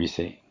mesti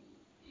bisa.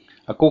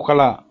 Aku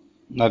kalau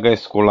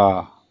ngagai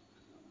sekolah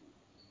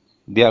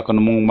dia akan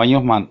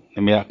mengumanyuh man,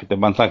 kita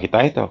bangsa kita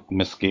itu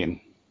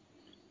miskin.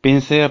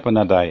 Pinsel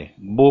penadai,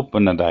 bu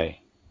penadai.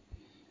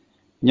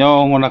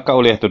 Nyong ngaka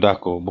uliah tu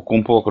daku,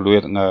 berkumpul ke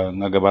duit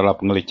ngagabala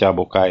pengelica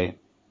bukai,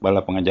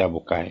 bala pengajar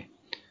bukai.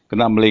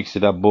 Kena beli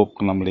sida bu,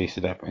 kena beli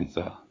sida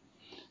pinsel.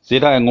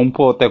 Sida yang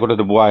ngumpul te kuda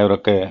dibuai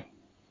urake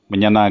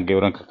menyana ge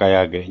orang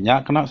kekaya ge.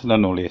 Nya kena sudah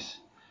nulis.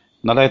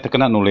 Nadai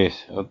terkena nulis.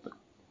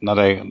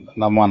 Nadai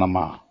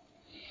nama-nama.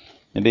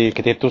 Jadi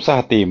kita tusah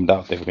hati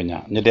mendak te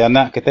kenya. Jadi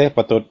anak kita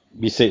patut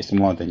bisik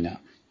semua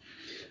tanya.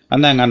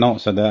 Anak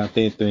ngano sada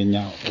te tu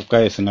nya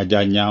ukai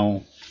sengaja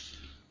nyau.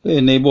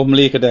 Ni ibu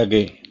meli kada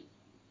ge.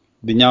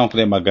 Di nyau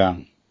kena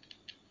magang.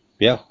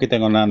 Biar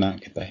kita ngona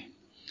anak kita.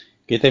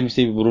 Kita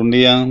mesti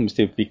berunding,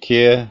 mesti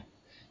fikir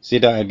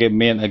sida age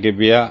main age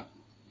biak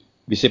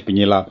bisa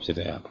penyilap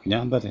sida.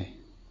 Kenya apa teh.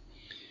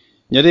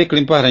 Jadi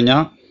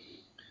kelimpahannya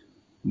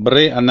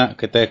beri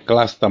anak kita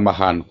kelas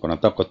tambahan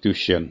atau ke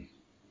tuition.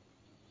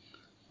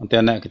 Nanti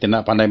anak kita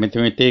nak pandai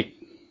matematik,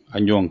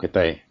 anjung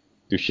kita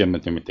tuition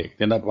matematik.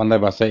 Kita nak pandai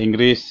bahasa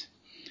Inggeris,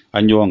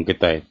 anjung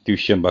kita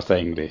tuition bahasa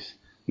Inggeris.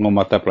 Ngom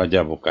mata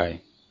pelajar bukai.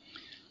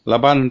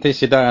 Laban nanti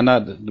sida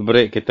anak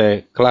beri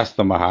kita kelas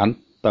tambahan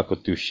atau ke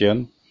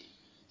tuition.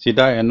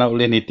 Sida anak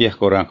boleh nitiah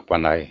korang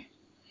kepandai.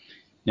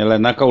 Nyala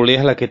nak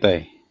boleh lah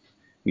kita.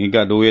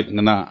 Ngiga duit,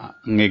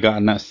 ngiga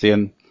anak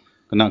sen,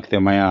 kena kita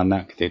maya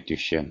anak kita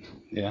tuition.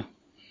 Ya.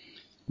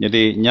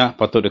 Jadi nyak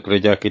patut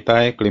kerja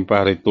kita,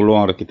 kelimpah hari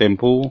tolong hari kita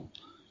empu,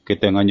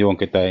 kita nganjung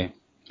kita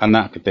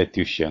anak kita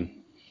tuition.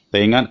 Kita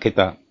ingat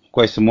kita,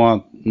 kuai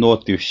semua no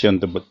tuition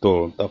tu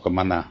betul, tahu ke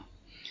mana.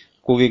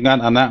 Ku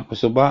ingat anak ku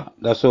sebab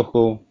dasuh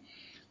ku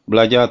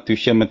belajar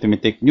tuition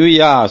matematik. Nyu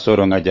ya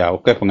suruh ngajar,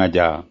 okey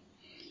pengajar.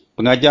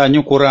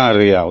 Pengajarnya kurang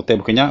ria, utai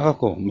berkenyak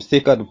aku.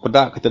 Mesti kat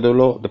pedak kita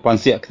dulu, depan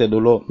siap kita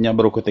dulu, nyak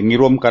baru kita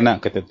ngirum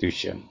kanak kita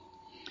tuition.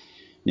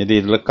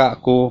 Jadi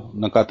lekat aku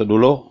nak kata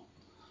dulu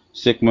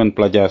segmen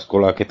pelajar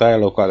sekolah kita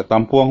kalau kat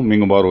tampung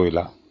minggu baru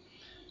ilah.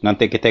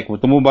 Nanti kita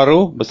bertemu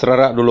baru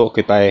berserarak dulu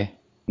kita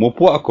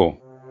mupu aku.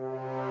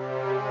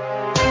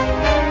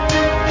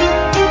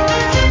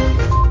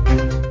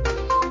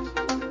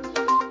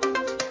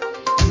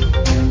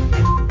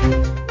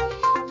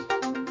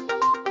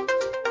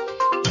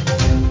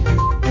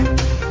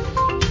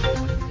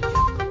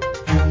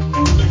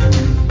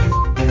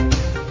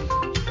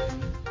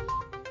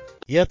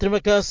 Ya,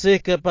 terima kasih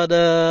kepada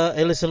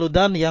Ellison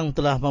Ludan yang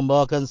telah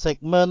membawakan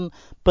segmen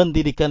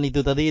pendidikan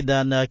itu tadi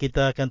dan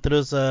kita akan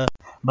terus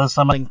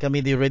bersama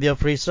kami di Radio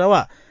Free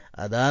Sarawak.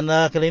 Dan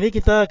kali ini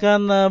kita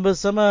akan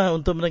bersama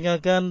untuk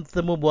mendengarkan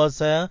temu bual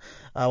saya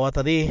awal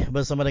tadi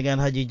bersama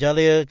dengan Haji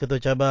Jalil, Ketua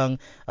Cabang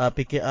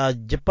PKR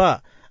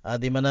Jepak,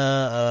 di mana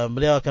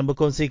beliau akan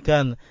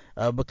berkongsikan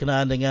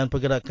berkenaan dengan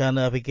pergerakan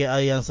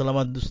PKR yang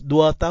selama 2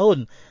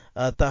 tahun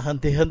tak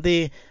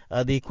henti-henti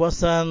di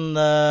kawasan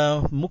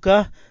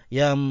Mukah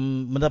yang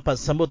mendapat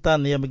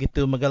sambutan yang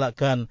begitu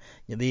menggalakkan.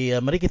 Jadi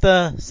mari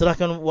kita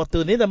serahkan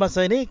waktu ini dan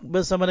masa ini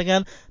bersama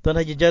dengan Tuan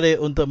Haji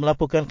Jalil untuk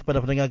melaporkan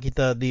kepada pendengar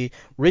kita di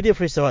Radio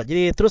Free Sarawak.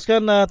 Jadi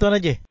teruskan Tuan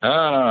Haji.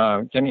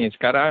 Macam ni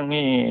sekarang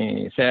ni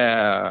saya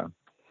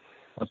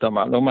untuk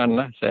makluman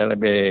lah, saya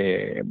lebih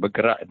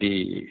bergerak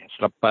di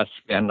selepas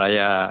pilihan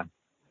raya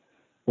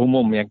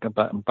umum yang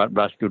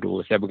ke-14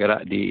 dulu. Saya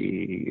bergerak di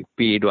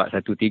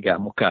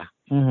P213 Mukah.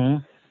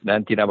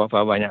 Dan tidak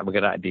berapa banyak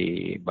bergerak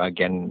di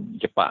bahagian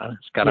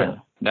Jepak sekarang.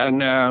 Dan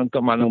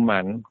untuk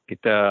makluman,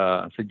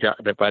 kita sejak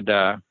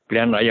daripada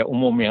pilihan raya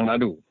umum yang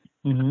lalu,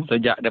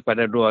 sejak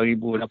daripada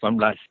 2018,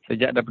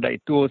 sejak daripada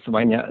itu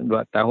sebanyak 2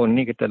 tahun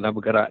ni kita telah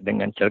bergerak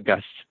dengan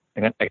cergas,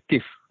 dengan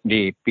aktif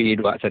di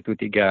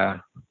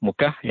P213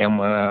 Mukah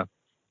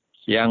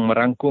yang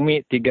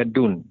merangkumi 3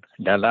 dun,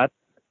 Dalat,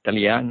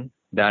 Talian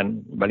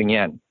dan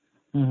Balingian.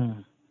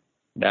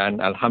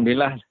 Dan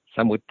Alhamdulillah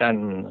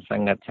sambutan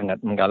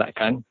sangat-sangat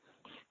menggalakkan.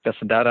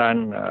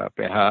 Kesedaran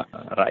pihak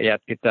rakyat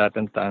kita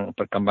tentang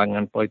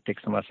perkembangan politik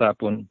semasa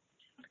pun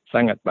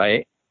sangat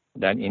baik.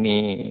 Dan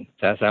ini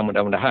saya rasa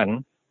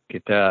mudah-mudahan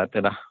kita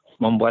telah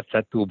membuat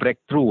satu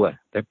breakthrough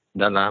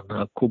dalam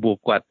kubu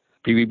kuat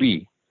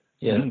PBB.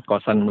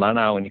 Kawasan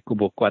Melanau ini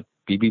kubu kuat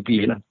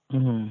PBB lah.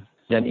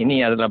 Dan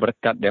ini adalah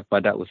berkat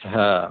daripada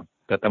usaha,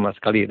 terutama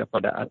sekali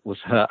daripada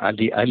usaha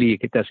ahli-ahli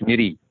kita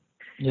sendiri.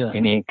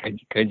 Ini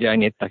kerja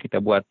ini telah kita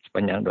buat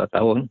sepanjang 2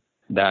 tahun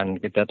dan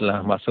kita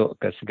telah masuk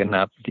ke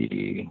segenap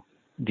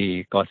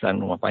di kawasan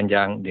Rumah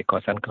Panjang, di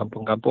kawasan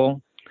kampung-kampung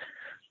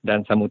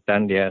dan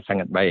sambutan dia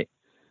sangat baik.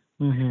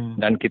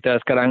 Dan kita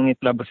sekarang ini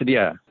telah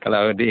bersedia.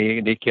 Kalau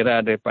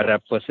dikira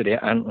daripada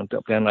persediaan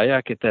untuk pilihan raya,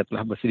 kita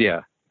telah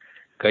bersedia.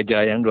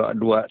 Kerja yang 2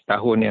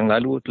 tahun yang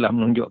lalu telah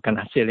menunjukkan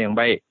hasil yang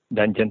baik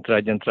dan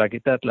jentera-jentera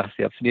kita telah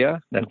siap sedia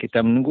dan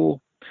kita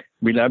menunggu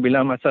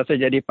bila-bila masa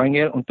saya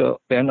dipanggil untuk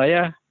pilihan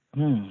raya,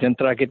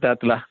 jentera kita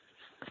telah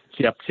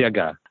siap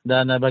siaga.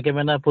 Dan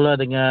bagaimana pula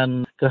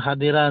dengan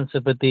kehadiran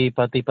seperti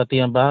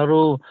parti-parti yang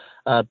baru,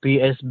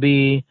 PSB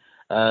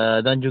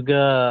dan juga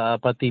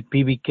parti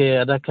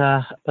PBK,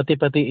 adakah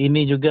parti-parti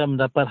ini juga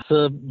mendapat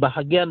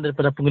sebahagian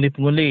daripada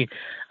pengundi-pengundi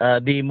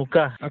di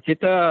Mukah?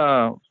 Kita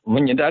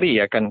menyedari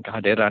akan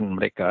kehadiran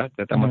mereka,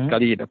 terutama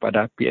sekali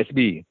daripada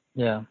PSB.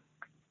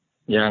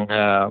 Yang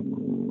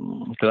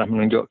telah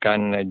menunjukkan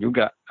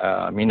juga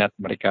minat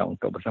mereka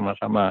untuk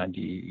bersama-sama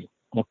di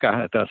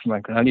Mukah atau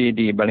sekali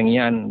di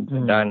Balingian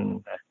dan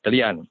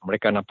Talian.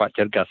 Mereka nampak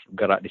cergas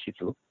bergerak di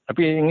situ.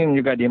 Tapi ingin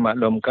juga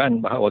dimaklumkan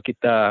bahawa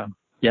kita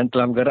yang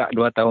telah bergerak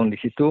 2 tahun di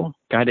situ,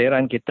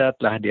 kehadiran kita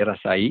telah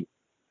dirasai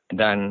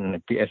dan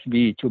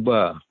PSB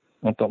cuba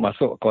untuk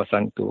masuk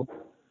kawasan itu.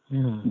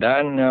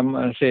 Dan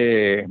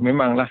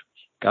memanglah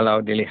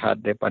kalau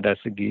dilihat daripada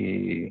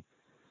segi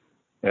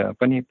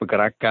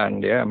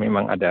pergerakan dia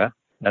memang ada,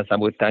 dan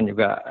sambutan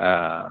juga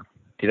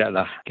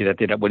kita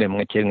tidak boleh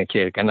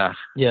mengecil-ngecilkanlah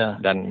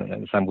dan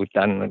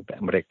sambutan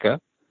mereka.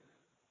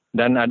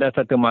 Dan ada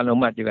satu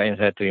maklumat juga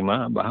yang saya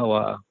terima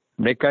bahawa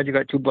mereka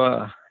juga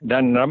cuba,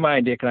 dan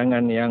ramai di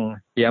kalangan yang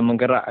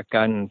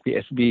menggerakkan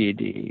PSB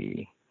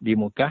di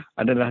Mukah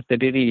adalah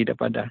terdiri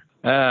daripada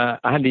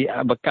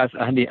bekas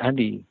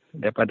ahli-ahli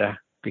daripada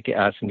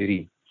PKR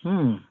sendiri.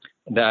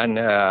 Dan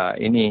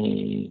ini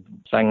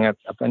sangat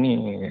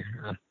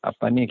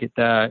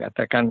kita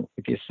katakan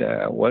it is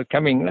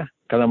welcoming lah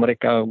kalau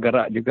mereka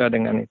bergerak juga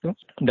dengan itu.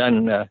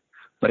 Dan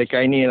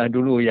mereka inilah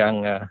dulu yang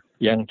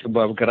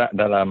cuba bergerak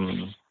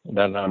dalam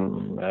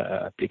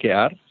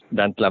PKR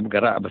dan telah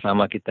bergerak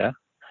bersama kita,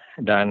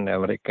 dan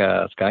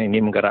mereka sekarang ini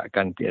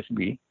menggerakkan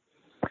PSB.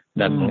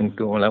 Dan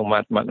untuk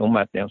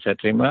maklumat yang saya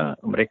terima,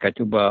 mereka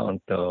cuba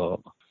untuk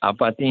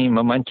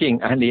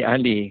memancing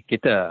ahli-ahli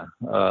kita.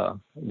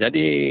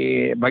 Jadi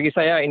bagi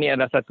saya ini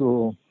adalah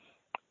satu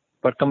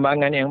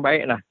perkembangan yang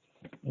baik lah.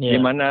 Di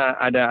mana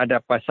ada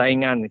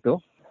persaingan itu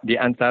di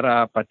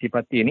antara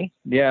parti-parti ini,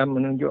 dia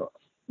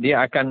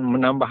akan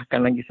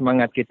menambahkan lagi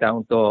semangat kita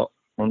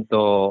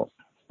untuk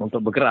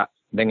bergerak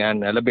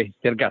dengan lebih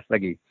cergas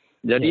lagi.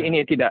 Jadi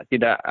ini tidak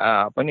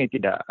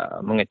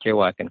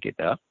mengecewakan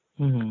kita.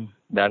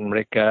 Dan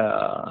mereka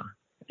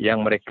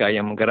yang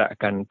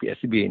menggerakkan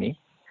PSB ini,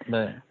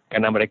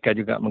 karena mereka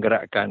juga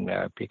menggerakkan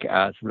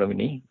PKR sebelum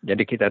ini,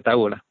 jadi kita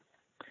tahulah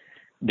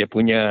dia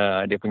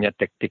punya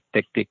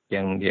taktik-taktik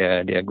yang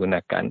dia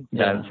gunakan,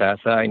 dan saya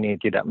rasa ini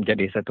tidak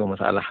menjadi satu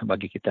masalah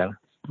bagi kita.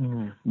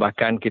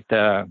 Bahkan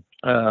kita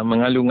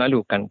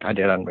mengalu-ngalukan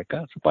kehadiran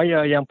mereka,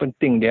 supaya yang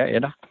penting dia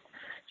ialah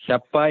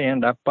siapa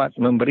yang dapat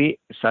memberi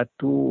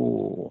satu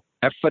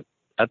effort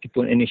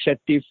ataupun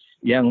inisiatif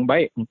yang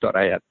baik untuk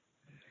rakyat.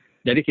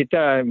 Jadi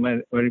kita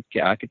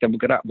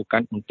bergerak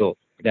bukan untuk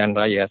pilihan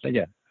raya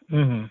saja.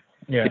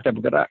 Kita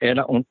bergerak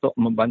ialah untuk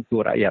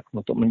membantu rakyat,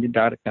 untuk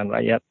menyedarkan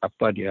rakyat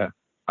apa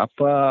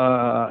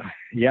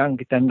yang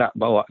kita hendak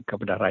bawa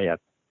kepada rakyat.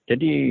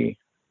 Jadi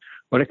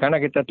oleh kerana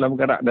kita telah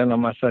bergerak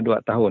dalam masa 2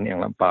 tahun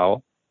yang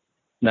lampau,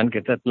 dan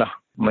kita telah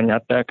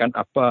menyatakan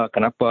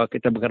kenapa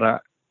kita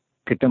bergerak,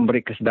 kita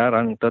memberi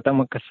kesedaran,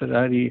 terutama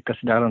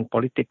kesedaran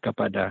politik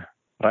kepada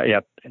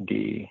rakyat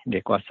di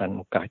kawasan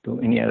Mukah itu.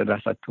 Ini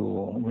adalah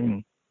satu,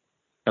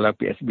 kalau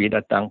PSB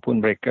datang pun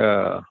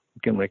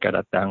mungkin mereka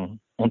datang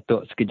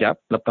untuk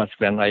sekejap, lepas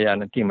pilihan raya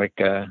nanti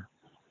mereka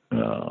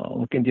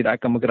mungkin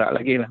tidak akan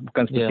bergerak lagi lah.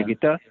 Bukan seperti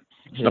kita.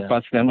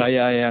 Lepas pilihan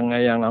raya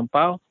yang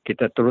lampau,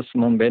 kita terus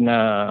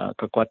membina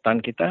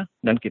kekuatan kita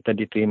dan kita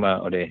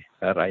diterima oleh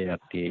rakyat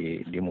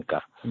di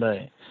Mukah.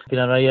 Baik.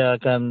 Pilihan raya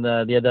akan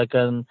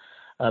diadakan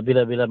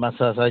bila-bila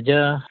masa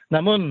saja.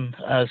 Namun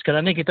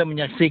sekarang ini kita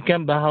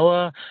menyaksikan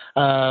bahawa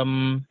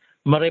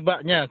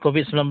merebaknya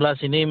COVID-19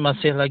 ini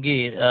masih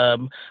lagi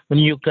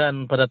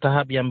menunjukkan pada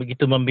tahap yang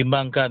begitu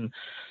membimbangkan.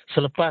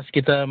 Selepas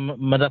kita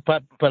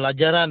mendapat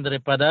pelajaran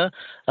daripada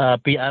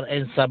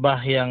PRN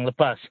Sabah yang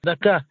lepas,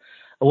 adakah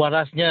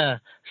warasnya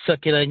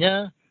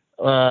sekiranya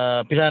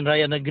pilihan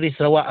raya negeri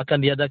Sarawak akan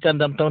diadakan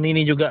dalam tahun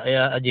ini juga,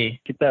 ya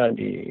Haji? Kita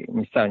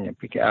misalnya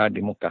PKR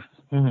di Mukah,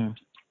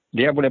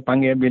 dia boleh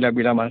panggil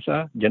bila-bila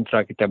masa,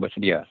 jentera kita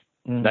bersedia.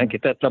 Dan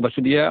kita telah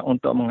bersedia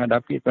untuk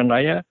menghadapi pilihan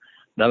raya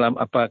dalam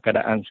apa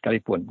keadaan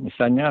sekalipun.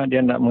 Misalnya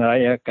dia nak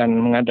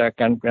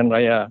mengadakan pilihan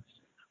raya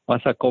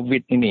masa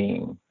COVID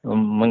ini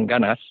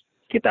mengganas,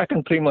 kita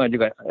akan terima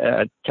juga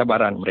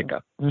cabaran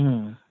mereka.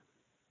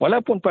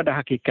 Walaupun pada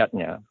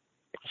hakikatnya,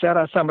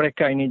 saya rasa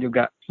mereka ini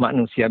juga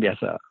manusia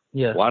biasa.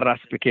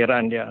 Waras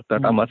fikiran dia,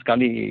 terutama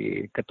sekali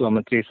Ketua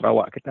Menteri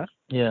Sarawak kita.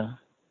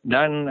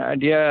 Dan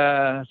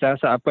saya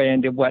rasa apa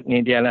yang dia buat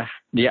ni dia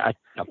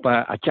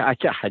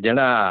acah-acah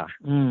ajalah.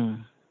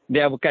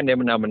 Dia bukan dia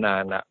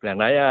benar-benar nak pilihan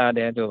raya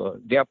dia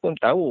tu. Dia pun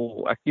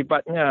tahu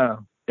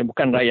akibatnya. Dia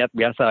bukan rakyat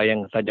biasa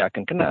yang saja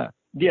akan kena.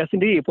 Dia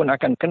sendiri pun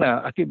akan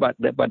kena akibat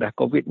daripada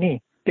COVID ni.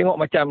 Tengok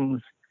macam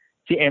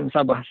CM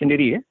Sabah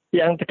sendiri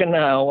yang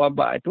terkena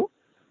wabak itu.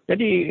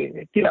 Jadi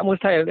tidak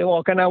mustahil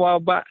tengok kena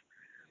wabak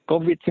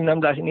COVID-19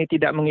 ini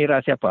tidak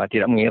mengira siapa.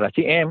 Tidak mengira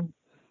CM.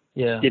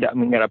 Tidak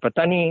mengira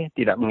petani,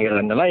 tidak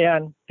mengira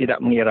nelayan, tidak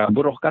mengira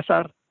buruh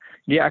kasar.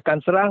 Dia akan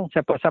serang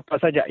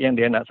siapa-siapa saja yang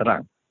dia nak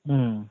serang.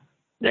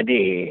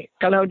 Jadi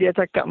kalau dia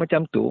cakap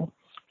macam tu,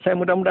 saya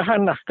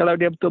mudah-mudahanlah kalau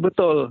dia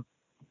betul-betul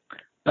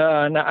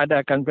nak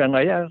adakan pilihan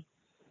raya,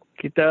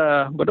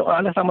 kita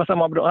berdoa lah,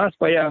 sama-sama berdoa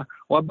supaya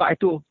wabak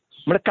itu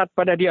melekat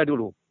pada dia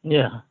dulu.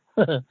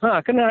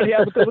 Kena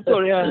dia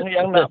betul-betul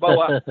yang nak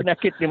bawa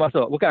penyakit ni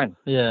masuk, bukan?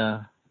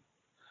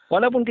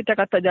 Walaupun kita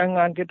kata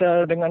jangan,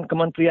 kita dengan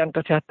Kementerian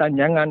Kesihatan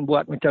jangan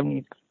buat macam ni.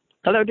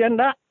 Kalau dia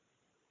nak,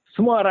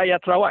 semua rakyat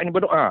Sarawak ini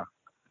berdoa.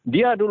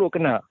 Dia dulu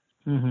kena.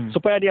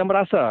 Supaya dia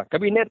merasa,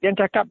 kabinet yang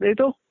cakap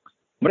itu,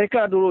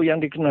 mereka dulu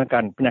yang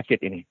dikenakan penyakit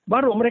ini.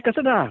 Baru mereka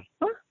sedar.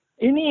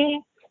 Ini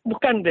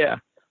bukan dia.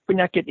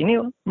 Penyakit ini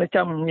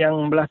macam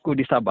yang berlaku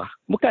di Sabah.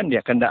 Bukan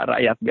dia kehendak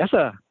rakyat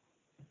biasa.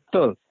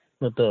 Betul?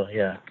 Betul,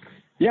 ya.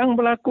 Yang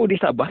berlaku di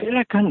Sabah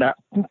ialah kehendak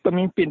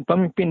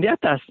pemimpin di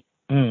atas.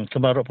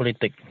 Kemaruk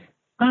politik.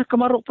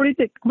 Kemaruk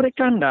politik.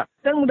 Mereka hendak.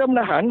 Dan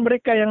mudah-mudahan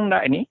mereka yang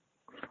hendak ini,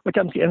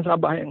 macam CN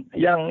Sabah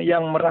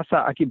yang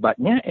merasa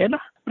akibatnya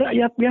ialah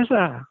rakyat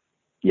biasa.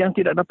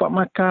 Yang tidak dapat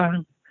makan.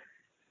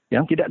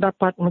 Yang tidak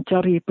dapat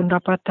mencari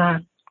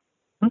pendapatan.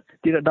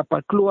 Tidak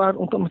dapat keluar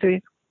untuk mencari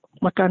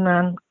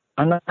makanan.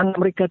 Anak-anak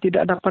mereka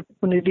tidak dapat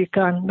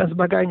pendidikan dan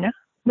sebagainya.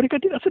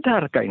 Mereka tidak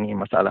sedarkah ini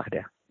masalah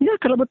dia? Ya,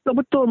 kalau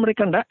betul-betul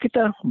mereka tidak,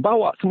 kita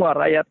bawa semua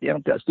rakyat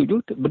yang tidak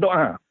setuju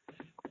berdoa.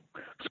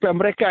 Supaya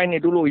mereka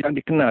ini dulu yang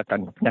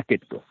dikenakan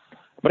penyakit itu.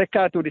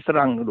 Mereka itu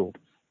diserang dulu.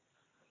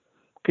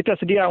 Kita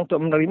sedia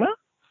untuk menerima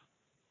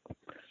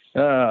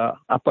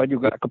apa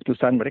juga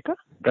keputusan mereka.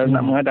 Kalau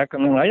nak mengadakan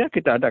pilihan raya,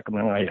 kita adakan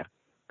pilihan raya.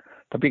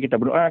 Tapi kita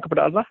berdoa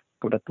kepada Allah,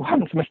 kepada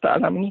Tuhan semesta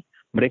alam ini,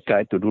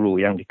 mereka itu dulu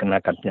yang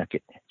dikenakan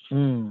penyakitnya.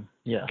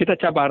 Ya. Kita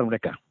cabar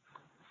mereka.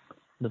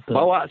 Betul.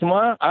 Bawa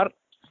semua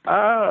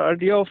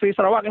Radio Free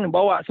Sarawak ini,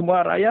 bawa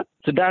semua rakyat,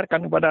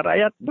 sedarkan kepada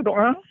rakyat,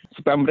 berdoa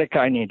supaya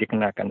mereka ini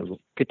dikenakan dulu.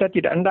 Kita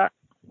tidak hendak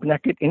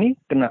penyakit ini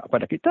kena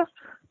pada kita,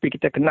 tapi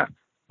kita kena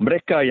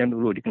mereka yang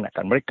dulu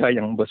dikenakan. Mereka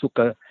yang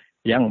bersuka,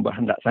 yang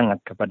berhendak sangat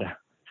kepada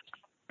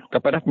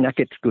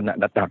penyakit itu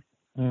nak datang.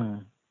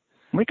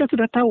 Mereka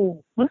sudah tahu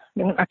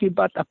dengan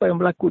akibat apa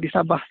yang berlaku di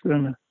Sabah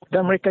sebenarnya.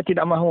 Dan mereka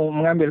tidak mahu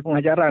mengambil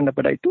pengajaran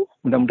daripada itu.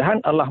 Mudah-mudahan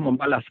Allah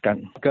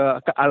membalaskan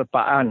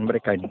kealpaan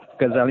mereka ini.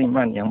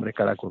 Kezaliman yang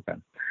mereka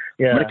lakukan.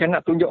 Yeah. Mereka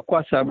nak tunjuk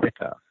kuasa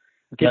mereka.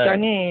 Kita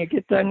ni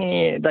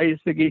dari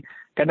segi,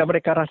 kerana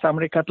mereka rasa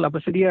mereka telah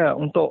bersedia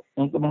untuk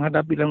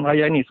menghadapi pilihan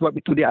raya ini. Sebab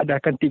itu dia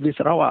adakan TV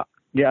Sarawak.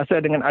 Dia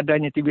rasa dengan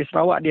adanya TV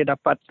Sarawak, dia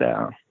dapat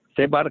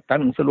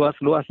sebarkan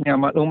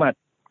seluas-luasnya maklumat.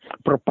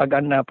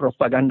 Propaganda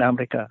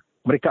mereka.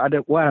 Mereka ada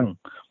wang,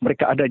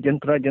 mereka ada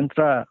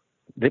jentera-jentera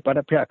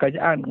daripada pihak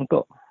kerajaan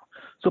untuk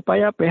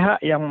supaya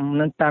pihak yang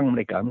menentang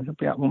mereka,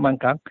 pihak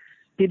pembangkang,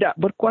 tidak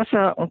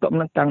berkuasa untuk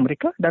menentang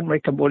mereka dan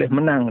mereka boleh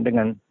menang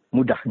dengan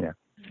mudahnya.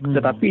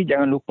 Tetapi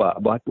jangan lupa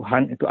bahawa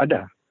Tuhan itu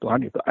ada,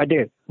 Tuhan itu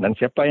adil. Dan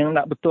siapa yang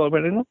nak betul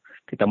pada itu,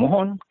 kita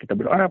mohon, kita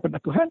berdoa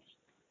kepada Tuhan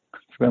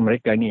supaya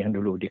mereka ini yang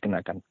dulu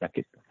dikenakan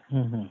penyakit.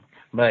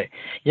 Baik.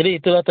 Jadi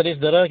itulah tadi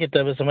saudara,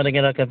 kita bersama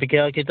dengan rakan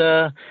PKR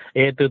kita,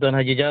 iaitu Tuan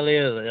Haji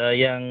Jalil,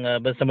 yang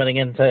bersama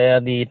dengan saya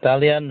di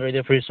talian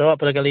Radio Free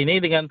Sarawak pada kali ini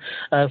dengan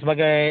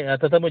sebagai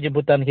tetamu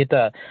jemputan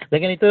kita.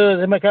 Dengan itu,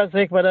 terima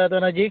kasih kepada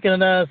Tuan Haji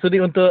kerana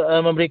sudi untuk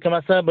memberikan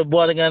masa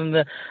berbual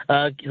dengan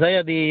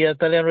saya di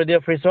talian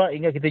Radio Free Sarawak.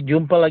 Hingga kita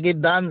jumpa lagi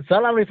dan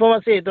salam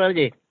reformasi Tuan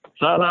Haji.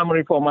 Salam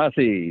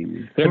reformasi.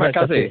 Terima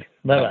kasih.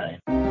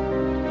 Bye-bye.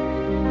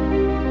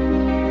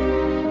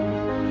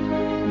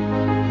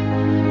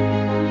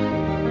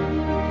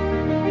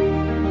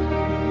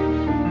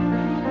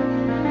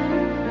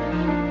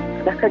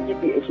 Adakah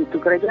GPS itu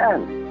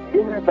kerajaan?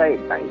 Dengar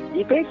baik-baik.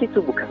 GPS itu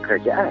bukan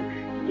kerajaan.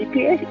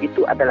 GPS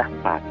itu adalah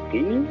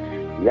parti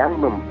yang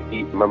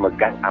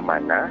memegang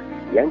amanah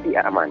yang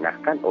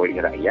diamanahkan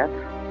oleh rakyat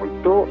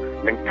untuk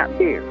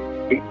mentadbir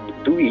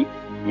duit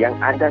yang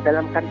ada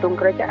dalam kantung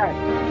kerajaan.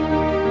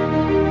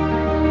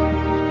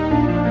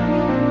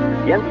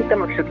 Yang kita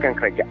maksudkan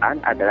kerajaan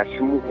adalah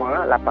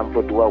semua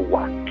 82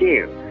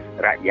 wakil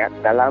rakyat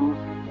dalam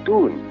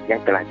DUN yang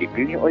telah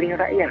dipilih oleh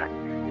rakyat.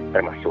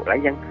 Termasuklah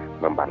yang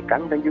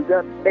membangkang dan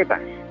juga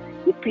bebas.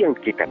 Itu yang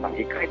kita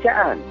panggil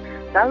kerajaan.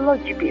 Kalau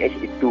GPS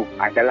itu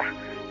adalah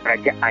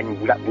kerajaan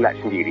bulat-bulat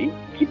sendiri,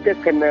 kita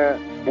kena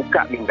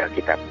buka minda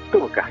kita.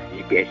 Betulkah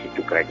GPS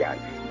itu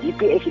kerajaan?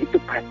 GPS itu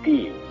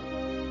parti.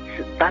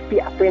 Tapi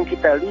apa yang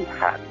kita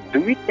lihat,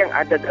 duit yang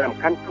ada dalam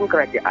kantung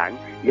kerajaan,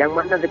 yang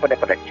mana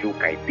daripada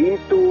cukai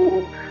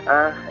pintu,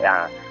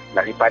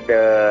 daripada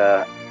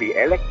bil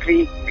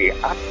elektrik, bil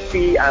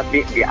api,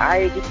 bil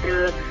air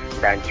kita,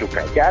 dan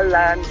cukai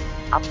jalan,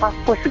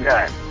 apa-apa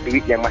segala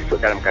duit yang masuk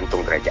dalam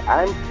kantong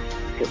kerajaan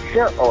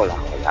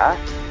seolah-olah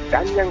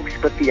dan yang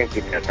seperti yang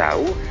kita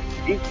tahu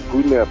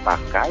diguna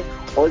pakai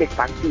oleh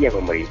parti yang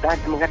memerintah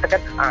dan mengatakan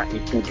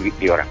itu duit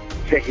diorang,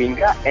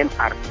 sehingga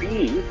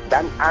MRP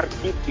dan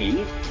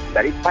RTP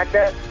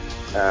daripada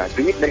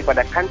duit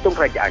daripada kantong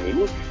kerajaan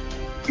ini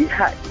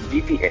pihak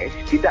GPS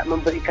tidak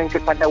memberikan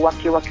kepada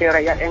wakil-wakil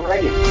rakyat yang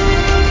lain.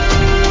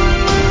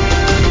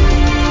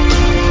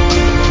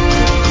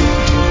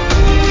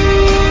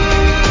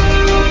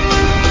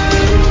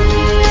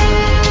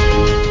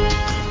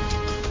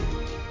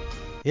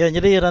 Ya,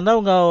 jadi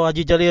ranau ngau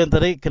Haji Jalil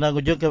tadi kena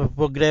kunjung ke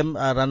program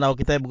ranau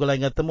kita bergulai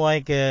dengan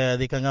temuai ke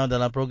di kangau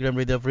dalam program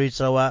Radio Free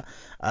Sarawak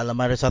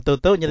lemari 1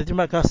 tu. Jadi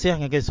terima kasih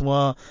kepada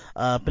semua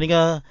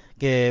pendengar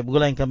ke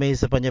bergulai kami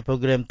sepanjang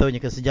program tu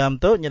ke sejam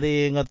tu.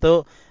 Jadi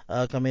ngatu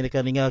kami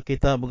dekat dengar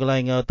kita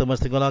bergulai dengan Thomas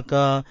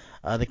Tegolaka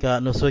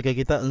dekat nusui ke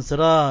kita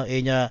ensera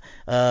ianya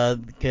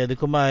ke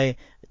dukumai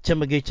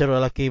cemegi cara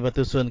laki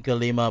batusun ke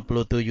 57.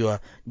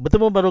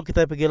 Bertemu baru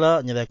kita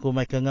pergilah nyada aku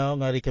mai kangau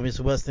ngari kami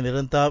subas ni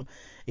rentap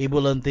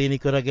Ibu Lenti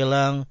Niko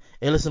Ragelang,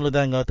 Elison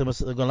Ludang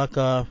Thomas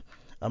Tegolaka,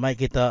 Ramai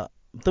kita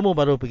temu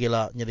baru pergi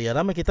lah. Jadi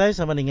ramai kita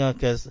sama dengar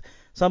ke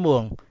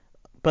sambung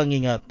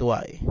pengingat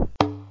tuai.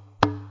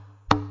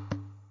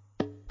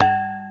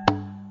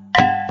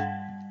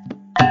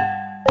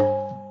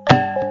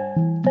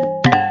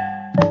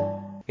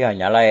 Ya,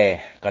 nyalai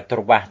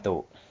keturbah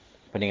tu.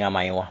 Peningat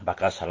mayuah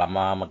bakal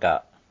selama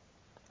maka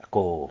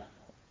aku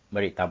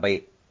beri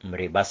tabaik,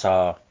 beri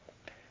bahasa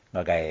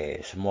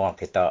bagai semua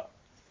kita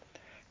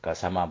ke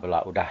sama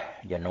belah udah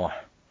jenuh.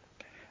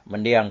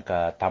 Mendiang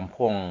ke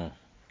tampung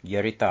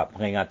cerita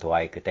pengingat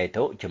tuai kita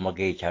itu cuma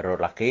pergi carut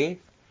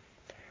laki.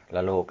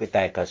 Lalu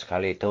kita ke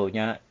sekali itu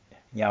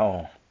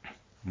nyau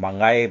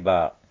mangai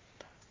ba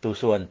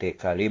tusuan ti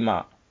ke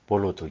 57.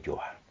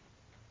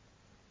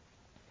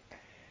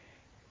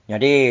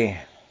 Jadi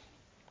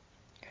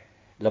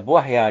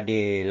lebuah ya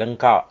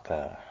dilengkap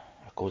ke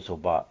aku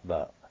cuba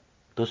ba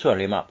tusuan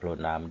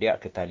 56 dia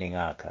kita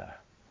dengar ke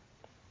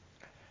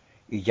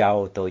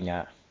ijau tu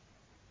nya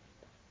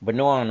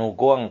benua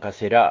nuguang ke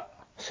sidak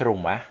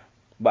serumah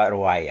ba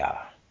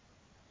ruaya.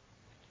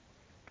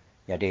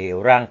 Jadi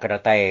orang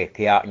kedatai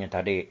kiaknya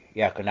tadi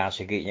ya kena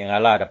sikitnya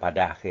ngalah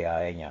daripada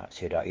kiaknya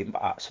sidak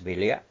impak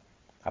sebilik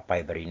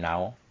apa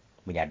berinau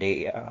menjadi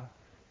ya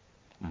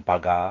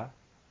empaga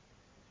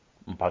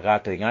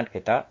tu ingat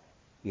kita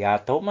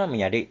ya tu mah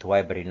menjadi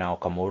tuai berinau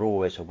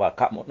kemuru sebab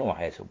kak munuh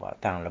sebab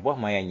tang lebuh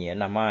mayanya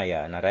nama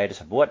ya narai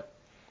disebut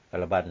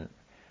keleban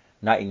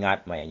nak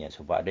ingat mayanya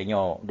sebab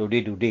adanya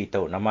dudi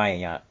tu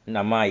namanya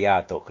nama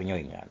ya tu kenyo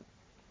ingat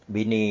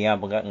bini ya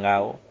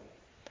ngau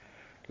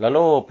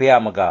lalu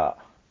pihak mega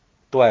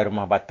tuai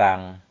rumah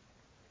batang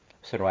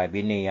seruai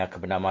bini ya ke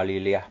bernama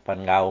Liliah pan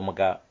ngau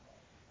mega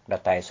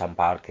datai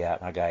sampal kia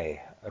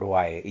ngagai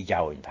ruai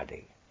ijau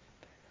tadi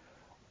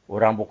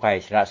orang bukai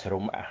sidak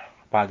serumah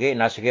pagi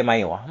nasi ke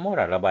mayu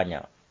murah lah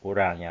banyak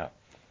orangnya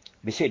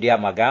bisik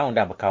dia magang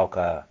dah bekau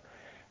ke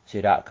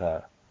sidak ke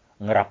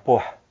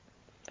ngerapuh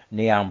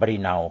ni yang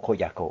berinau ko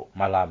jako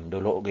malam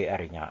dulu ge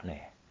arinya ni.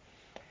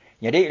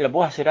 Jadi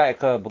lebuah sidak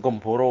ke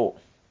bergempuru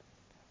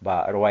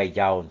ba ruai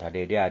jauh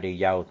tadi dia ada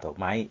jauh tu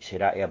mai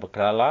sidak ya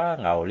berkelala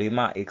ngau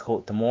 5 ikut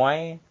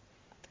temuai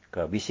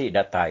ke bisik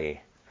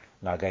datai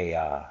ngagai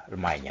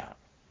lemainya.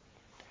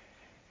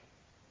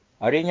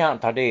 Arinya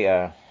tadi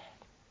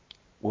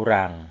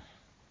orang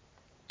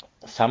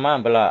sama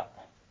bela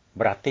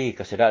berarti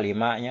ke sidak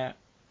 5-nya.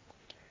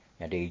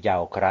 Jadi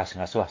jauh keras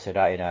ngasuh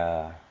sidak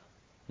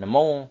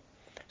nemu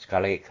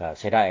sekali ke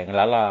sidak yang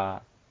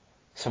lala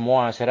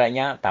semua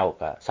sidaknya tahu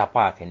ke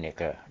siapa kini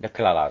ke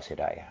dekelala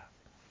sidak ya.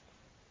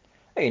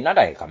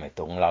 Nadai kami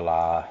tu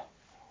ngelala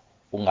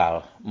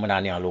unggal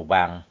menaniang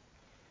lubang.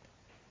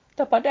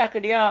 Terpada ke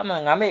dia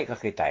mengambil ke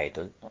kita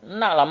itu.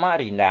 Nak lama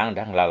rindang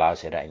dah ngelala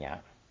sidaknya.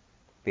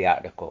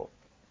 Pihak deko.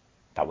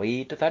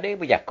 Tapi itu tadi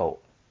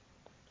berjakau.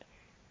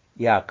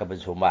 Ya ke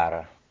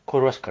bensumbar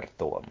kurus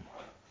kertuam.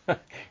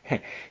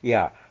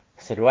 Ya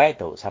seruai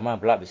tu sama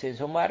belak besi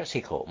sumbar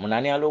siko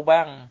menaniang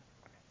lubang.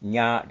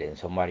 Nyak dan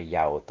sumbar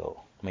jauh tu.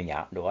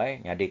 Menyak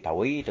doai. Jadi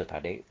tawi itu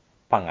tadi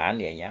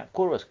pangan dia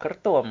kurus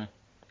kertuam.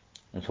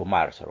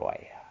 Sumar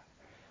seruai.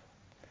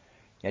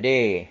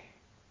 Jadi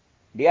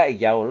dia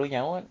ijau lu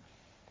nyawat.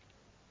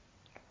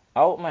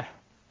 Au mah.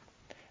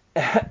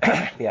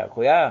 Pihak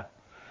ku ya.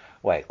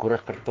 Wai kurus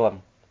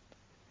kertuam.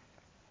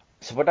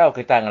 Sepedau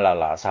kita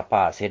ngelala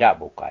siapa sedak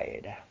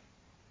bukai dah.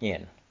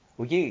 Nyen.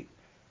 Uji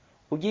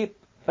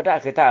pada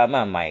kita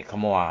ama mai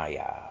kemua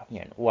ya.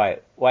 Nyen.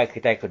 Wai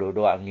kita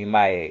kedua-dua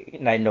ngimai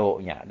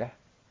nainoknya dah.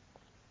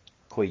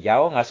 Ku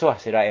jauh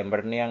ngasuh sedak yang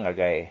berniang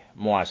agai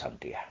mua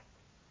santiah.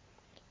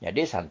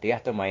 Jadi santiah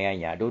tu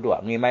mayanya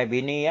duduk ngimai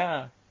bini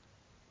ya.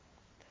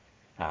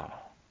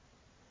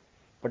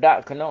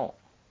 Pedak kena.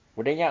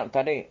 Budanya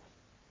tadi.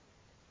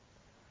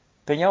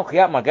 Kenyau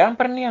kiak magang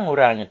perniang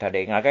orangnya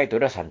tadi. Ngagai tu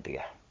dah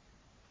santiah.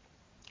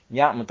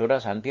 Nyak mentu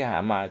dah santiah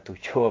ama tu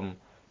cum.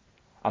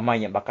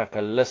 Amanya bakal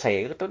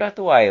kelesai. Tu dah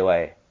tuai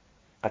wai.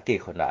 Kati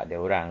ko nak ada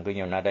orang.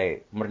 Kenyau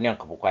nadai merniang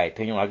kebukai.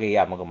 Kenyau lagi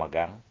ya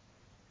magang.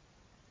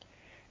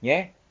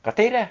 Nye.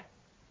 Kati dah.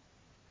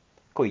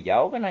 Kui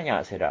jauh kan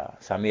nanya saya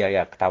sambil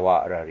ya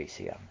ketawa dari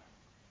siang.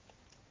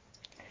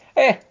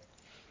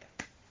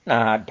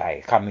 Nadai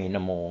kami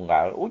nemu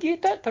unggal.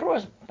 Uji tak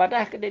terus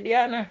pada ke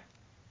dia nah.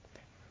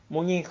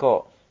 Munyi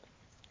kok.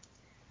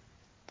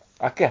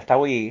 Akhir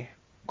tawi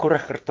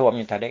kurang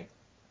kertuamnya tadi.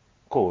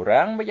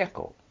 Kurang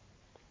berjako.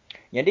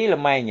 Jadi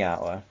lemainya.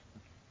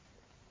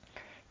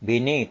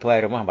 Bini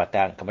tuai rumah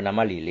batang ke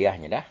bernama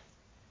Liliahnya dah.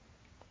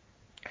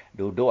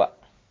 Duduk.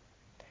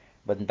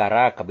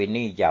 Bentara ke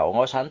bini jauh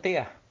ngau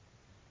santai lah.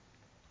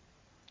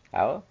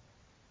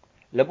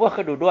 Lebuh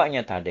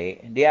kedudukannya tadi,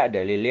 dia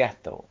ada Liliah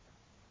tu.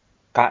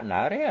 Kak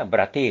nar ya,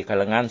 berarti ke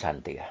lengan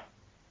santia.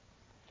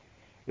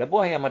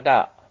 Lebuh yang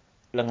meda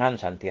lengan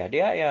santia,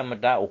 dia yang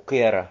meda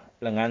ukir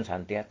lengan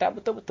santia.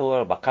 Tak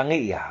betul-betul,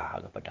 bakangi ya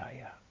kepada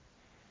ya.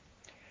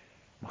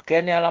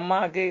 Makin ya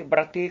lama lagi,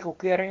 berarti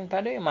ukir yang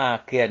tadi,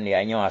 makin ya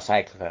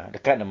nyuasai ke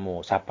dekat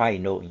nemu, siapa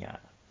induknya.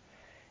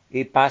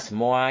 Ipas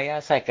semua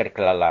ya, saya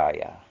kelala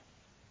ya.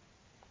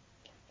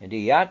 Jadi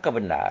ya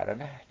kebenar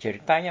dah.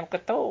 Ceritanya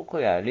ketuk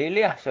ku ya.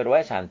 Liliah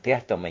seruai santiah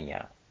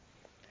temennya.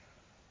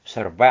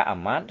 Serba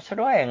aman,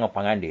 seruai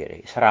ngopangan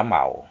diri.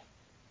 Seramau.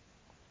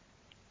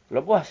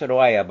 Lebuh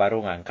seruai ya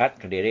baru ngangkat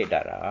ke diri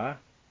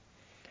darah.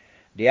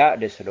 Dia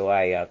ada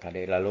seruai ya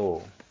tadi lalu.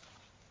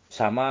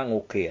 Sama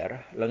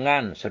ngukir.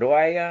 Lengan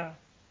seruai ya.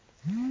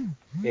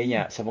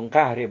 Ianya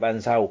sebengkah di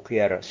bangsa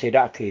ukir.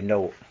 Sidak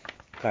kino.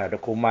 Kada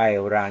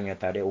kumai orangnya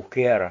tadi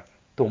ukir.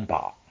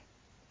 Tumpak.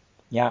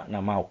 Ya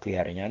nama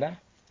ukirnya dah.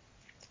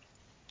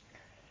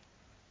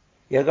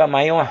 Ya ga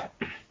mayuah.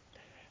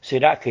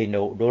 Sidak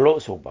kino dulu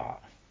subak.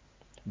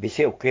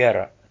 Bisi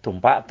ukir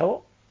tumpak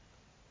tu.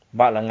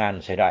 Bak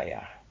lengan sidak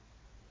ya.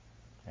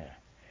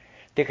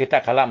 Ti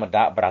kita kalau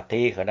medak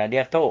berarti kerana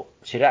dia tu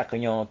sidak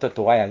kenyo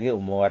tetuai lagi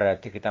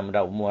umur. Ti kita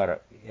medak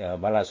umur ya,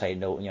 bala saya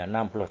induknya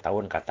 60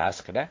 tahun ke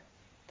atas kada.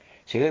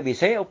 Sehingga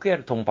bisa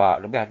ukir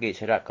tumpak lebih lagi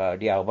sidak ke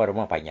dia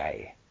berumah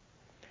panjai.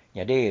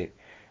 Jadi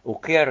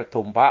ukir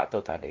tumpak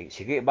tu tadi.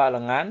 Sehingga bak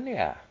lengan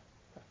ya.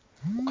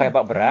 Ukai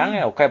bak berang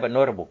ya, ukai bak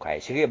nur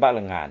bukai. Sehingga bak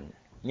lengan.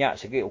 Nya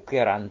sehingga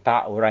ukir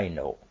antak orang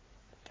induk.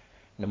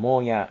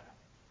 Nemunya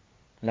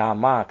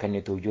nama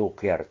kena tuju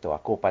ukir tu.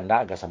 Aku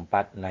pandak ke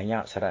sempat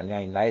nanya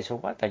seratnya inai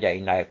semua. Tajak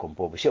inai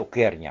kumpul. Besi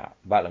ukirnya.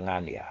 Bak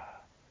lengan dia.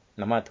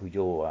 Nama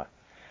tuju.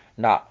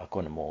 Nak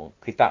aku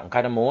nemu. Kita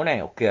kan nemu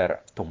ni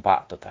ukir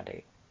tumpak tu tadi.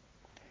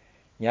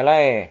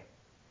 Nyalai.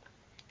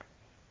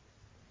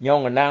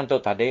 Nyong ngenang tu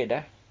tadi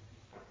dah.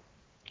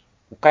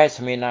 Ukai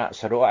semina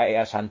seruai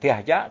santiah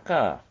jak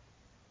ke.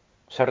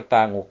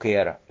 Serta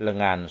ngukir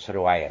lengan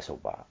seruai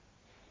subak.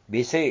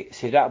 Bisi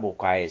sidak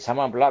bukai.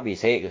 Sama pula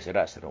bisi ke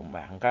sidak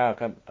serumah. Angka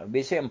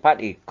bisi 4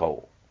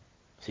 ikau.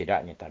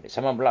 Sidaknya tadi.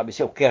 Sama pula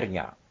bisi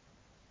ukirnya.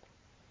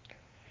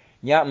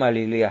 Nyak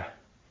maliliah.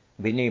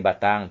 Bini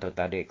batang tu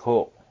tadi.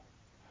 Kok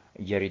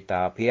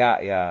cerita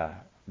pihak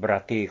ya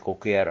berarti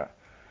kukir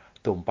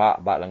tumpak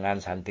bak lengan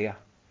santiah.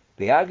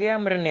 Pihak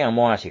yang mereniang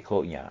mua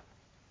sikuknya.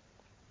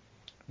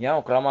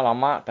 Nyak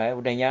lama-lama tayo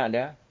udah nyak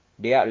dah.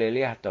 Dia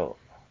liliah tu.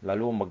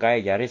 Lalu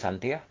megai jari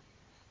santiah.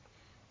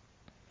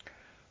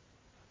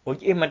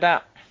 Uji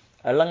medak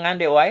lengan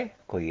dia wai.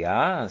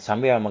 Kuya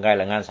sambil megai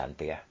lengan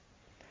santiah.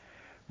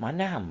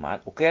 Mana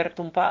amat ukir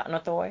tumpak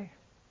na tu wai.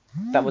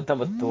 Tak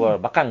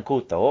betul-betul bakang ku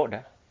tu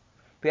dah.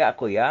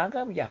 Pihak kuya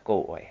kan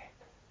berjaku wai.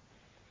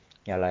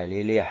 Nyalai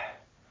liliah.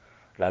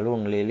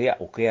 Lalu ngeliliah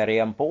ukir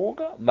yang pu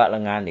ke bak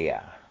lengan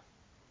dia.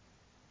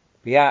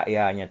 Pihak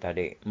ianya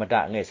tadi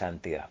medak ngai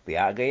santiah.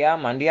 Pihak gaya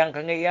mandiang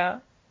ke gaya.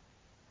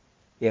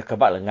 Ya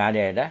kebak lengan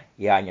dia dah.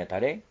 Ianya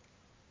tadi.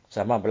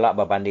 Sama belak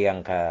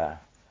berbanding ke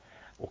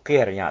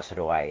ukirnya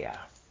seruai ya.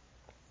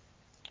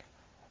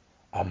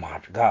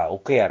 Amat ga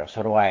ukir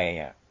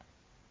seruainya.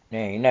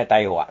 Ni ini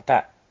tayo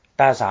tak.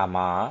 Tak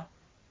sama.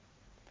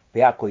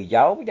 Pihak ku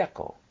hijau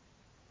berjaku.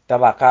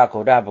 Tabaka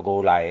ku dah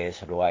bergulai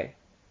seruai.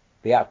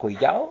 Pihak ku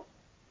hijau.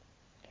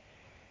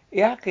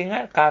 Ya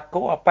ingat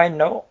kaku apa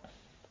itu.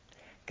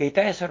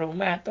 Kita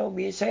serumah tu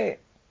bisa.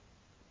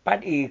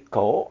 Pad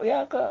iko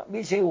ya ke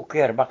bisa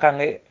ukir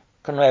bakang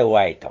kenai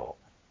wai tu.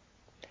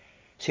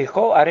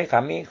 Siko hari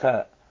kami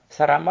ke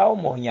Seramau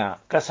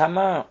mohnya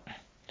kesama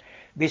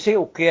bisa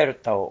ukir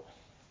tu.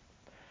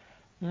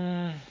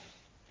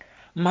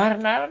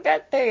 Marnar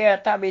kata ya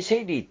tak bisa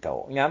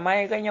dito.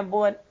 Nyamai ke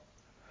nyebut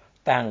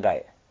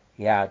tanggai.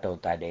 Ya tu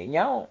tadi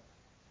nyau.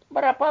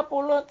 Berapa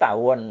puluh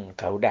tahun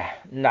kau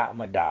dah nak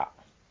medak.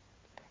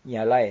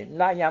 Nyalai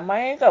nak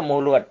nyamai ke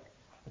mulut.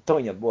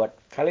 Tu nyebut.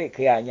 Kali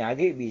kia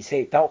nyagi bisa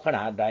tahu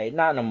kena adai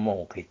nak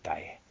nemu kita.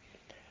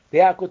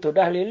 Biar aku tu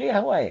dah lilih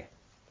wai.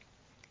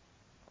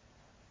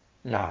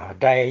 Nah,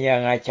 dainya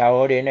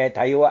ngacau dia ni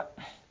tayo.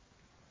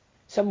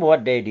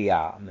 Semua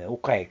dia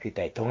ukai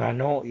kita itu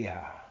ngano ya.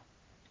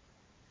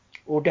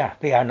 Udah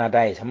pihak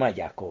nadai sama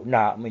jaku.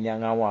 Nak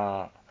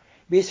menyangawa.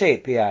 Bisa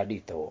pihak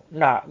itu.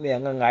 Nak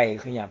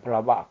mengangai kenya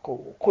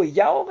pelabaku. Kui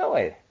jauh ke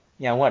weh.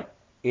 Nyawat.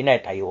 Ini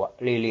tayo.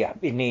 Liliah.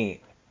 Ini.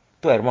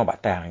 Tu rumah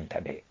batang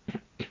tadi.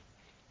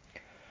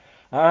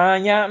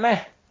 Nyak meh.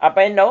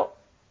 Apa itu?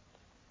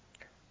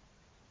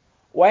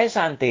 Wai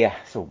santiah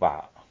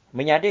subak.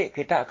 Menjadi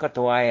kita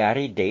ketua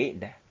hari dek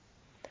dah.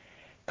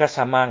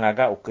 Kesama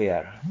ngaga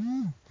ukir.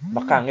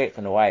 Bakang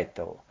kenua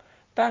itu.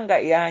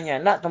 Tangga ianya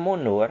nak temu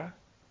nur.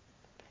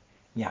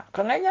 Nya,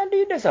 kenganya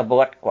dia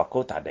sebut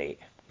kuaku tadi.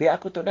 Biar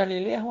aku tu dah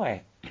liliah wai.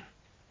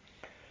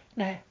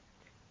 Nah.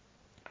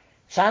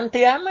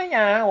 Santiah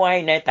menya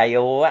wai ne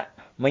tayo.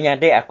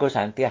 Menjadi aku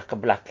santiah ke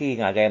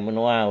belaki ngagai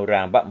menua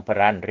orang bak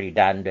peran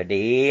ridan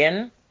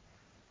dedin.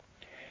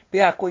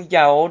 Biar aku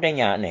jauh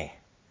denya ni.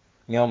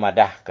 Nyo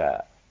madah ke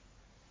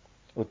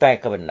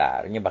utai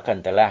kebenarnya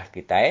bahkan telah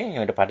kita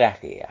yang depadah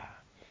kia.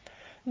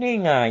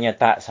 Ni nganya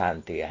tak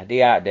santiah.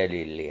 Dia ada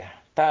liliah.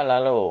 Tak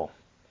lalu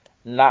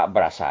nak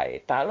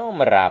berasai. Tak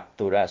lalu merap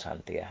tu dah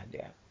santiah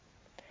dia.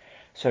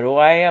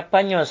 Seruai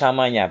apanya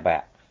samanya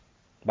bak.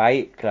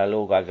 Baik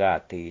lalu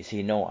gagati.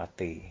 Sino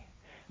hati.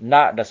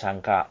 Nak dah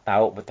sangka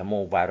tahu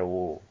bertemu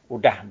baru.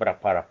 Udah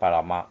berapa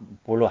lama.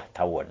 Puluh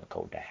tahun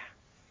kau dah.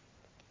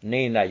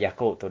 Ni nak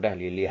jakuk tu dah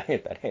liliah.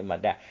 Tadi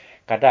madah.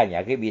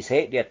 Kadangnya lagi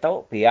bisik dia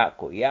tahu pihak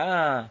ku.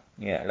 Ya,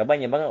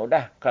 lebihnya banget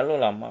udah kalau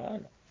lama.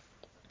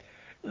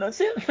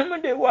 Nasi nama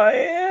dewa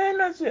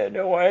nasi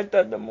dewa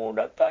tak temu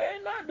data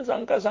enak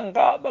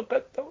disangka-sangka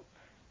bakat tu.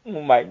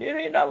 Ngumai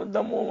diri nak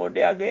temu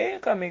dia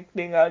lagi kami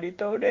tinggal di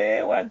tu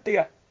dewa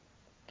tiah.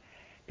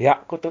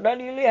 Pihak ku tu dah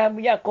dilihat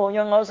pihak ku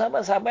yang ngau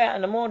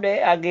sabar-sabar nemu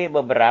dia lagi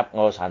beberapa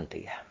ngau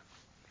santi.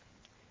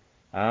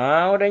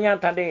 Udahnya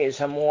tadi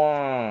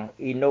semua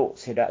induk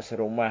sidak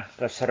serumah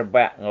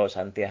keserbat ngau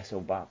santi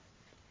subak.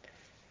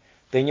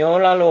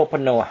 Tunyo lalu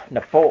penuh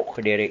nepuk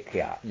ke diri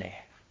kia ni.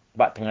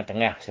 Bak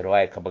tengah-tengah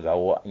seruai ke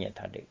begawaknya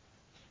tadi.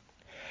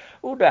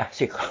 Udah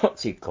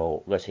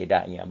sikok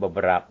kesidaknya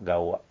beberapa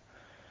gawak.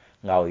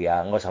 Ngau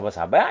yang ngau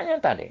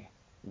sabar-sabarnya tadi.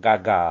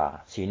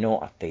 Gagal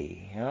sino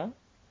ati. Ya?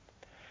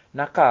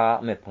 Naka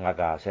me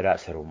pengagal sedak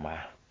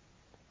serumah.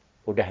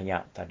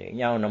 Udahnya tadi.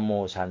 Nyau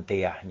nemu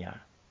santiahnya.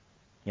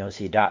 Nyau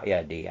sidak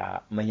ya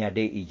dia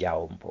menyadi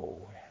ijau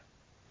empu.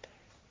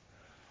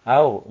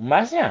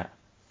 Emasnya.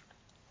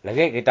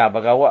 Lagi kita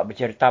begawak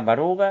bercerita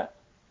baru ke?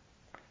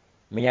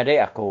 Menyadai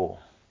aku.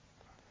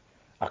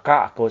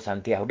 Akak aku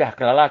santiah. Udah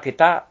kelala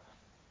kita.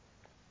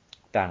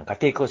 Dan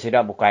katiku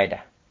sudah bukai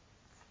dah.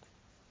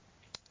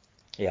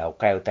 Ya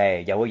ukai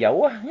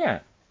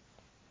jauh-jauhnya.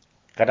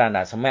 Kadang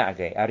nak semak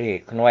ke.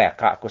 Hari kenuai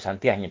akak aku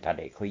santiahnya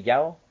tadi. Ku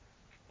hijau.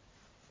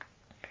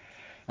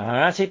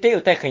 Siti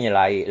utai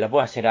kenyelai.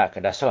 Lebuah sudah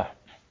kedasuh.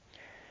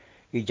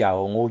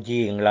 Hijau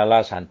nguji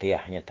ngelala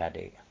santiahnya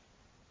tadi.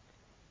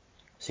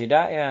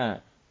 Sidak ya.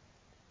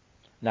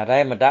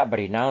 Narai medak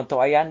berinau untuk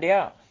ayan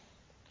dia.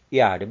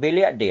 Ya, dia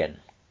bilik dia.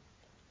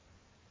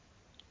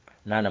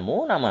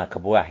 Nemu nama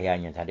kebuah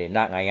yang tadi.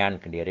 Nak ngayan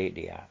ke diri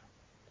dia.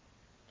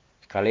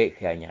 Sekali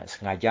kianya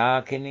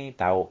sengaja kini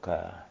tahu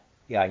ke.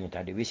 Yang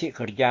tadi bisik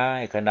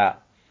kerja. Kena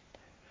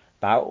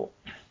tahu.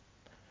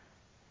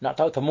 Nak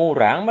tahu temu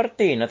orang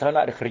berarti. Nak tahu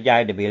nak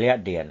kerja di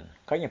bilik dia.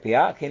 Kayaknya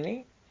pihak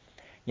kini.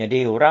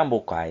 Jadi orang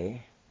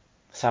bukai.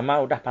 Sama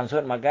udah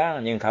pansut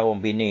magang. Yang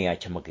kawan bini ya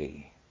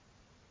cemegi.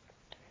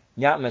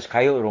 Nyak mes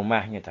kayu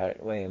rumahnya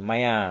tadi. Weh,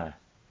 maya.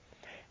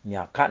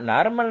 Nya kat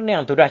normal ni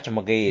yang tu dah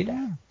cemegi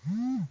dah.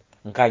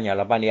 Engkanya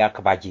laban dia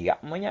kebaji.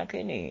 Banyak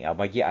ini.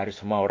 Baji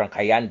harus semua orang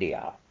kayaan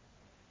dia.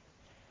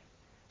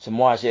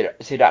 Semua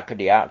sidak ke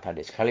dia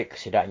tadi. Sekali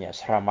kesidaknya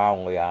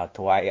seramau ya.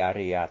 Tuai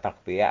area.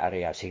 Takbiak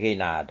area.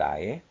 Sigina ada.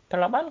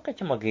 Terlaban ke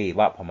cemegi.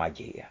 Buat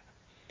pemaji ya.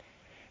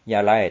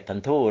 Nyalai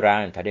tentu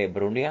orang tadi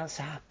berundian.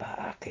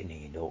 Siapa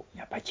kini duk.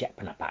 Nya pacik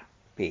pendapat.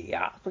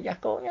 Pihak aku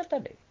jakaunya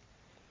tadi.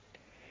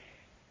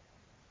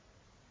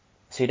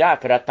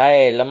 Sidak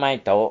keratai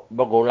lemai tu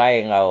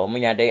bergulai ngau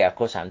menyadai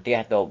aku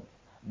santiah tu.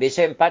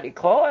 Bisa 4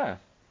 ekor.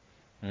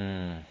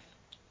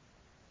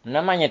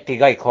 Namanya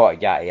 3 ekor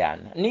aja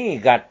yan.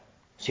 Ni gat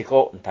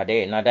sikok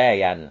tadi nada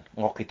yan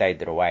ngok kita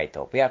hidrawai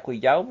tu. Pi aku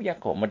jauh je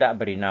aku medak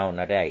berinau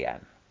nada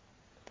yan.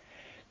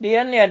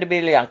 Dia ni ada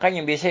bilang kan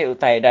yang bisa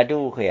utai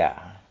dadu ke ya.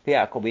 Pi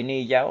aku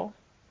bini jauh.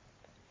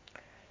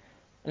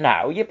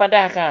 Nah, uji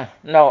padah kan.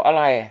 No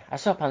alai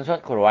asal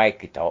pansut kuruai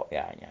kita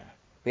ya nya.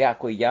 Pi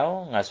aku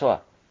jauh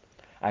ngasuh.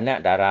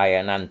 Anak darah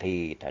yang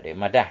nanti tadi.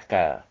 Madah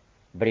ke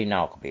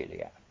berinau ke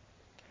bilik.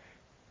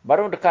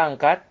 Baru dekat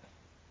angkat.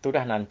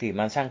 Sudah nanti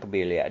mansang ke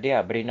bilik.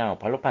 Dia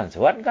berinau. Palu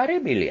pansuat ke hari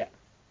bilik.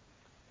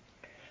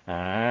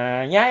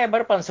 Nyaya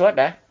baru pansuat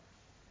dah.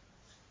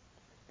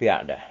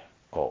 Pihak dah.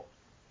 Kok.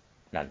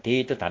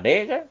 Nanti itu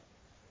tadi kan.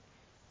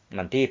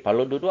 Nanti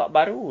palu duduk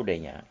baru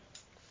dehnya.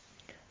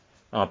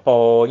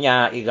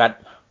 Ponya ikat.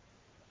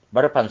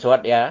 Baru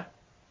pansuat ya.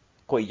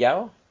 Kok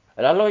hijau.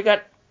 Lalu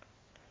ikat.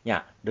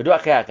 Ya, duduk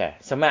ke.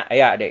 Semak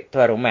ayah dek,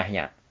 tuan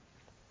rumahnya.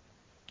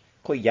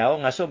 Ku jauh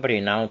ngasuh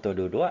berinau tu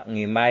duduk,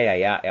 ngimai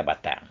ayah ya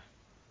batang.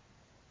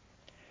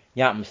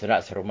 Ya,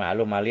 mesrak serumah,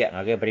 lu maliak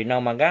ngage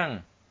berinau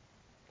magang.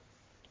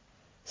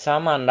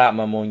 Sama ndak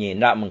memunyi,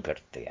 ndak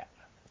mengerti ya.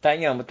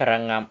 Tanya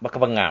berterangap,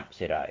 berkebengap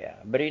siraya.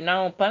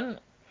 Berinau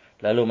pan,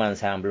 lalu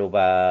mansang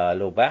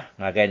berubah-ubah,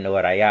 ngage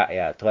nur ayah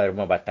ya, tuan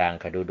rumah batang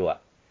ke duduk.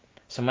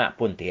 Semak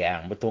pun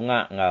tiang,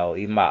 betungak ngau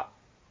imak,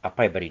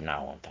 apa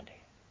berinau tadi.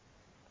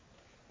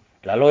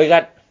 Lalu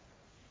ikat.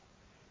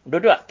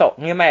 Duduk tok.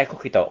 Ngimai aku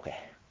kita ke.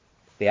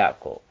 Pihak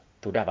aku.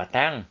 Tu dah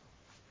batang.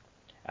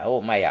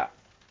 Aku maya.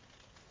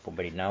 Aku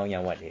berinau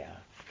nyawa dia.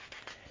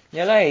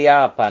 Nyalai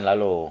ya pan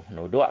lalu.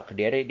 Nuduk ke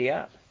diri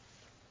dia.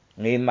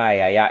 Ngimai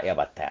ayak ya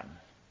batang.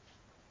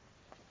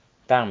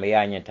 Tang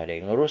biarnya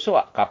tadi.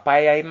 Ngurusuk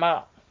kapai ya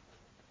imak.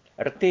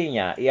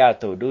 Artinya ia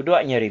tu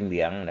duduk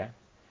nyerimbiang dah.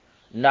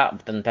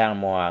 Nak tentang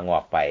mua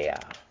nguapai ya.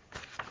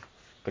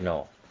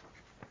 Kena.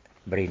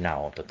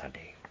 Berinau tu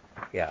tadi.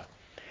 Ya.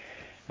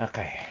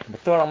 Okey.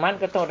 Betul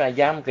man kata dah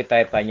jam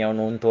kita panyau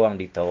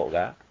nuntuang di tok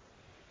ga.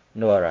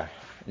 Nur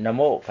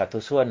nemu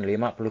katusuan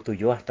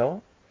 57 tau.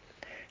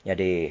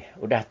 Jadi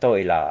udah to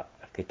ila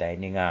kita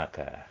ini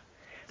ngak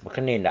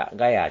berkenin dak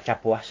gaya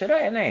capuah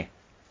sudah ni.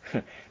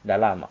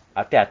 Dalam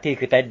hati-hati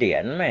kita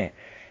dian me.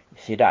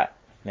 Sidak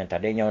yang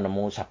tadinya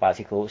nemu sapa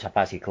siku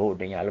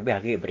dia lebih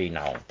lagi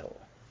berinau tu.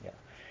 Ya.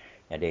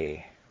 Jadi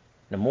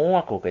nemu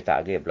aku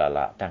kita lagi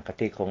belala tang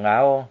ketika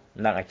ngau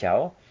nak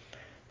acau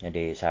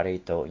Jadi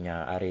sehari itu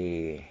nya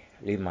hari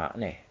 5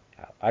 nih.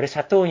 Hari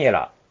satunya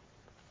lah.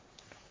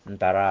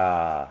 Antara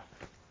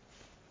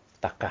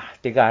takah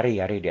 3 hari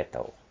dia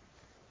tahu.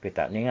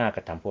 Kita ninga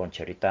ketampuan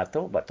cerita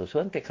tu batu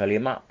suan ke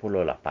 58.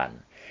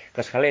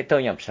 Kesekali itu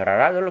yang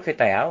berserara dulu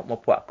kita ya mau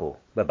puakku.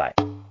 Bye bye.